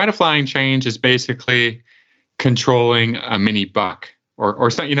 to ride a flying change is basically controlling a mini buck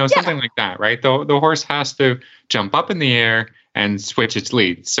or something like that, right? The horse has to jump up in the air and switch its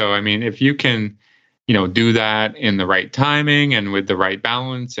lead. So, I mean, if you can, do that in the right timing and with the right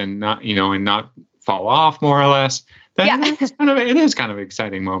balance and not, and not fall off more or less, then it is kind of an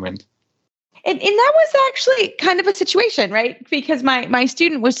exciting moment. And that was actually kind of a situation, right? Because my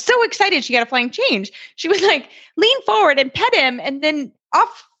student was so excited she got a flying change. She was like, lean forward and pet him. And then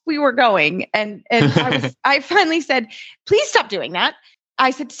off we were going. And I finally said, please stop doing that. I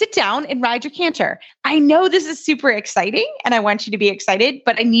said, sit down and ride your canter. I know this is super exciting and I want you to be excited,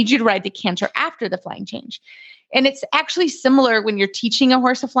 but I need you to ride the canter after the flying change. And it's actually similar when you're teaching a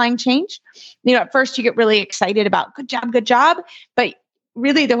horse a flying change. At first you get really excited about good job. But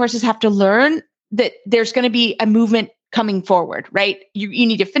really the horses have to learn that there's going to be a movement coming forward, right? You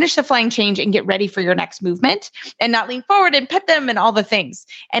need to finish the flying change and get ready for your next movement and not lean forward and pet them and all the things.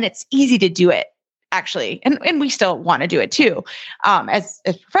 And it's easy to do it. Actually, and we still want to do it too, as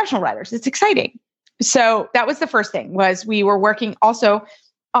professional riders. It's exciting. So that was the first thing, was we were working also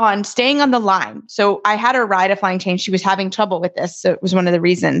on staying on the line. So I had her ride a flying change. She was having trouble with this. So it was one of the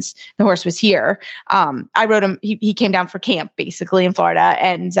reasons the horse was here. I rode him. He came down for camp basically in Florida.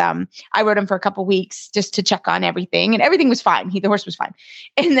 And I rode him for a couple of weeks just to check on everything, and everything was fine. The horse was fine.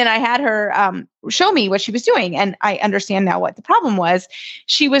 And then I had her show me what she was doing. And I understand now what the problem was.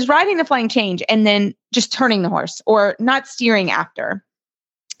 She was riding the flying change and then just turning the horse or not steering after.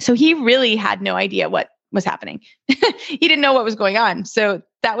 So he really had no idea what was happening. He didn't know what was going on. So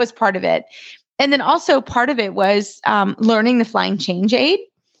that was part of it. And then also part of it was learning the flying change aid.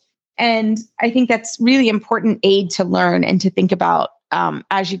 And I think that's really important aid to learn and to think about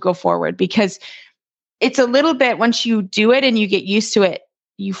as you go forward, because it's a little bit, once you do it and you get used to it,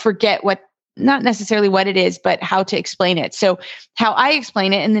 you forget what not necessarily what it is, but how to explain it. So how I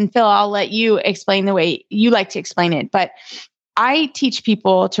explain it, and then Phil, I'll let you explain the way you like to explain it. But I teach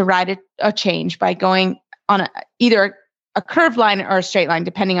people to ride a change by going on either a curved line or a straight line,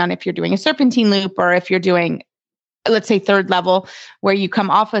 depending on if you're doing a serpentine loop or if you're doing, let's say, third level, where you come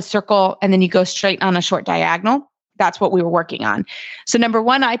off a circle and then you go straight on a short diagonal. That's what we were working on. So number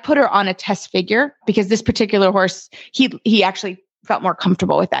one, I put her on a test figure because this particular horse, he actually felt more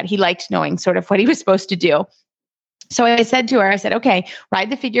comfortable with that. He liked knowing sort of what he was supposed to do. So I said to her, I said, okay, ride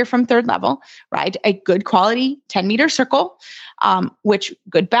the figure from third level, ride a good quality 10-meter circle, which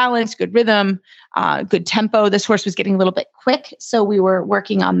good balance, good rhythm, good tempo. This horse was getting a little bit quick. So we were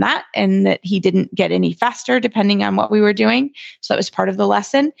working on that, and that he didn't get any faster depending on what we were doing. So that was part of the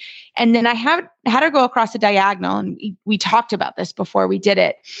lesson. And then I had her go across a diagonal, and we talked about this before we did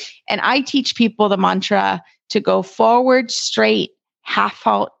it. And I teach people the mantra to go forward, straight, half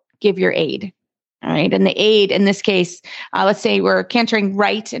halt, give your aid. All right. And the aid in this case, let's say we're cantering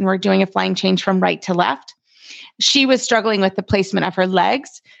right and we're doing a flying change from right to left. She was struggling with the placement of her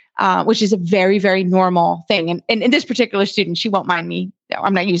legs, which is a very, very normal thing. And in this particular student, she won't mind me.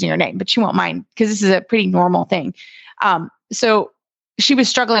 I'm not using her name, but she won't mind because this is a pretty normal thing. So she was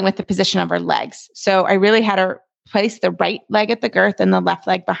struggling with the position of her legs. So I really had her place the right leg at the girth and the left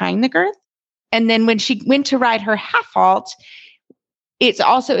leg behind the girth. And then when she went to ride her half halt, it's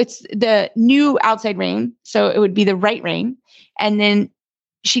the new outside rein. So it would be the right rein. And then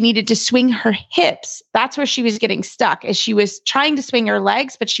she needed to swing her hips. That's where she was getting stuck, as she was trying to swing her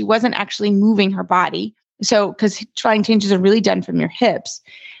legs, but she wasn't actually moving her body. So, because flying changes are really done from your hips.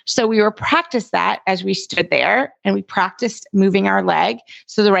 So we were practice that as we stood there, and we practiced moving our leg.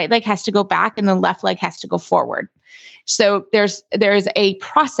 So the right leg has to go back and the left leg has to go forward. So there's a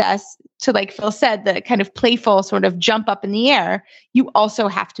process to, like Phil said, the kind of playful sort of jump up in the air. You also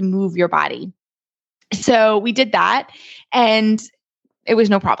have to move your body. So we did that, and it was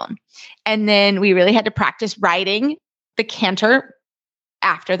no problem. And then we really had to practice riding the canter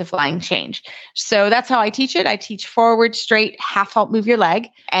after the flying change. So that's how I teach it. I teach forward, straight, half halt, move your leg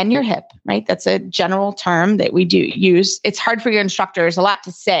and your hip, right? That's a general term that we do use. It's hard for your instructor. There's a lot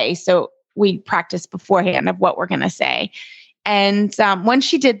to say. So we practice beforehand of what we're going to say. And once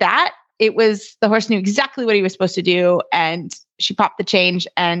she did that, the horse knew exactly what he was supposed to do, and she popped the change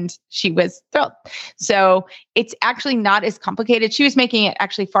and she was thrilled. So it's actually not as complicated. She was making it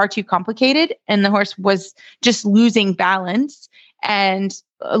actually far too complicated, and the horse was just losing balance and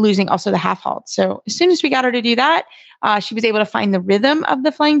losing also the half halt. So as soon as we got her to do that, she was able to find the rhythm of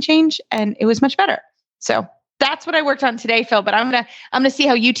the flying change, and it was much better. So that's what I worked on today, Phil. But I'm gonna see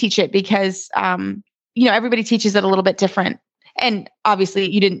how you teach it, because everybody teaches it a little bit different. And obviously,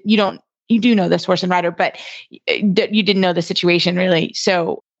 you do know this horse and rider, but you didn't know the situation really.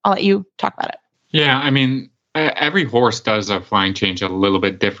 So I'll let you talk about it. Yeah, I mean, every horse does a flying change a little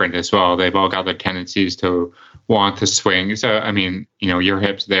bit different as well. They've all got their tendencies to want to swing. So, I mean, your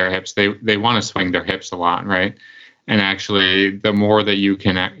hips, their hips, they want to swing their hips a lot, right? And actually, the more that you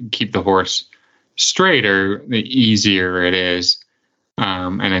can keep the horse straighter, the easier it is.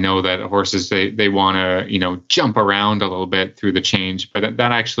 And I know that horses, they want to, jump around a little bit through the change, but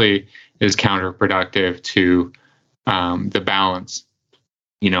that actually is counterproductive to the balance,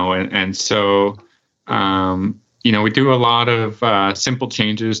 and so, we do a lot of simple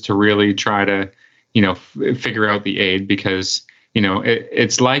changes to really try to, figure out the aid, because,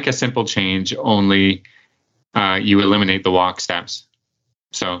 it's like a simple change, only you eliminate the walk steps.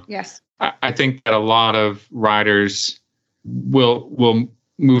 So yes, I think that a lot of riders will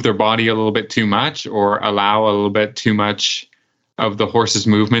move their body a little bit too much, or allow a little bit too much of the horse's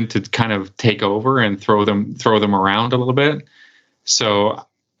movement to kind of take over and throw them around a little bit. So,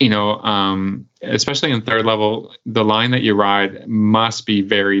 especially in third level, the line that you ride must be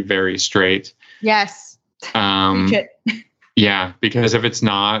very, very straight. Yes. Yeah, because if it's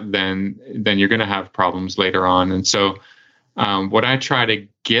not, then you're going to have problems later on. And so, what I try to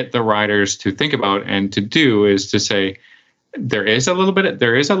get the riders to think about and to do is to say, there is a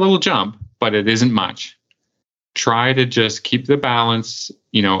little jump, but it isn't much. Try to just keep the balance,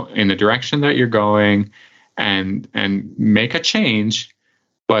 in the direction that you're going, and make a change,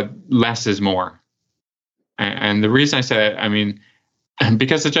 but less is more. And the reason I say that, I mean,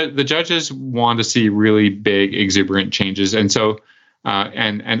 because the judges want to see really big, exuberant changes. And so,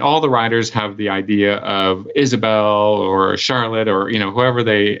 and all the riders have the idea of Isabel or Charlotte or, whoever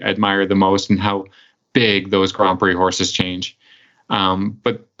they admire the most, and how big those Grand Prix horses change.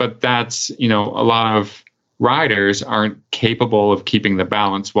 But that's, a lot of riders aren't capable of keeping the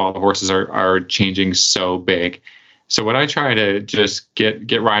balance while the horses are changing so big. So what I try to just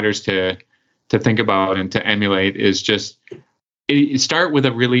get riders to to think about and to emulate is just start with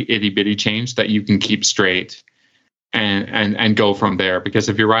a really itty bitty change that you can keep straight and go from there. Because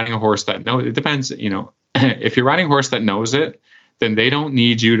if you're riding a horse that it depends, if you're riding a horse that knows it, then they don't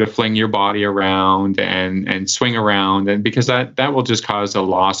need you to fling your body around and swing around, and because that will just cause a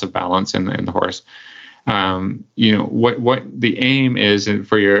loss of balance in the horse. What the aim is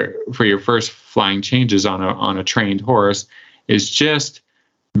for your first flying changes on a trained horse is just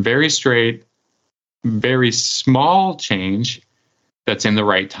very straight, very small change that's in the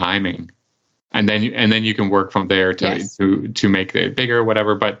right timing, and then you can work from there to make it bigger or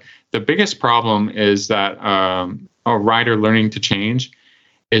whatever. But the biggest problem is that a rider learning to change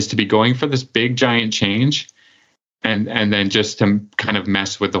is to be going for this big giant change and then just to kind of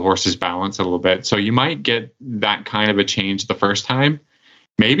mess with the horse's balance a little bit. So you might get that kind of a change the first time,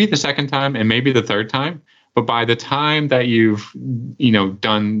 maybe the second time, and maybe the third time. But by the time that you've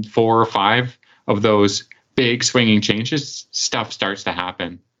done 4 or 5 of those big swinging changes, stuff starts to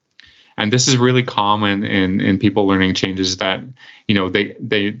happen. And this is really common in people learning changes that,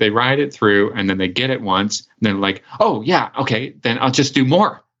 they ride it through and then they get it once and they're like, oh yeah, okay, then I'll just do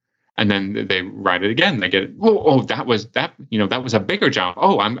more. And then they ride it again. They get it. Oh, that was a bigger jump.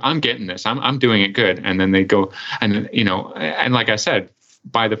 Oh, I'm getting this. I'm doing it good. And then they go, and then, and like I said,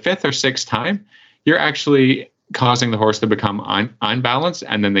 by the 5th or 6th time, you're actually causing the horse to become unbalanced,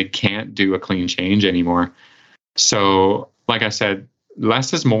 and then they can't do a clean change anymore. So, like I said,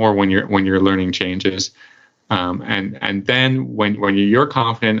 less is more when you're learning changes, and then when you're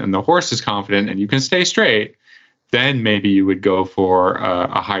confident and the horse is confident and you can stay straight, then maybe you would go for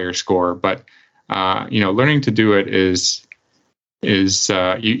a higher score. But learning to do it is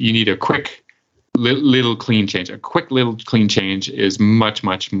you need a quick little clean change. A quick little clean change is much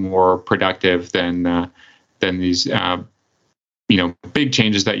more productive than these big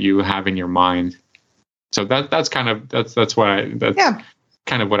changes that you have in your mind. So that's kind of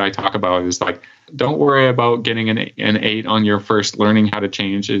what I talk about is like, don't worry about getting an 8 on your first learning how to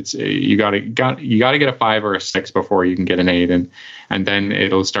change. It's you got to get a 5 or a 6 before you can get an 8, and then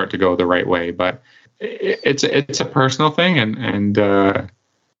it'll start to go the right way. But it's a personal thing and a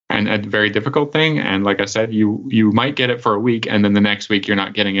very difficult thing. And like I said, you might get it for a week, and then the next week you're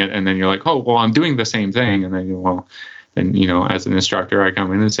not getting it, and then you're like, oh well, I'm doing the same thing, and then as an instructor, I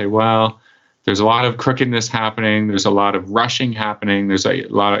come in and say, well, there's a lot of crookedness happening. There's a lot of rushing happening. There's a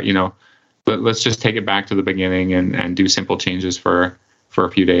lot of, but let's just take it back to the beginning and do simple changes for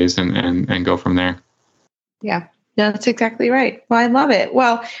a few days and go from there. Yeah, that's exactly right. Well, I love it.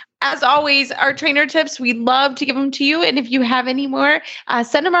 Well, as always, our trainer tips, we love to give them to you. And if you have any more,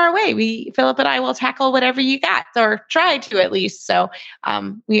 send them our way. Philip and I will tackle whatever you got, or try to at least. So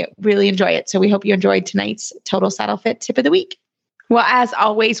we really enjoy it. So we hope you enjoyed tonight's Total Saddle Fit Tip of the Week. Well, as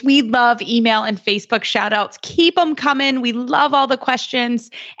always, we love email and Facebook shout outs. Keep them coming. We love all the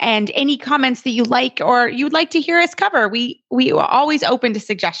questions and any comments that you like or you'd like to hear us cover. We are always open to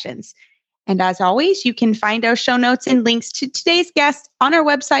suggestions. And as always, you can find our show notes and links to today's guest on our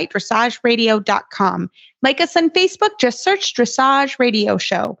website, dressageradio.com. Like us on Facebook, just search Dressage Radio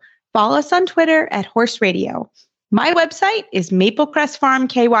Show. Follow us on Twitter at Horse Radio. My website is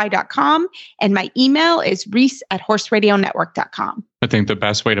maplecrestfarmky.com, and my email is reese@horseradionetwork.com. I think the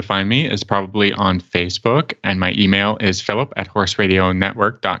best way to find me is probably on Facebook, and my email is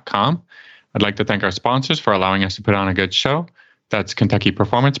philip@horseradionetwork.com. I'd like to thank our sponsors for allowing us to put on a good show. That's Kentucky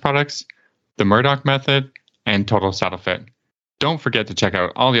Performance Products, the Murdoch Method, and Total Saddle Fit. Don't forget to check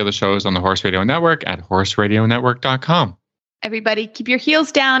out all the other shows on the Horse Radio Network at horseradionetwork.com. Everybody, keep your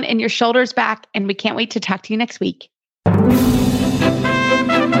heels down and your shoulders back, and we can't wait to talk to you next week.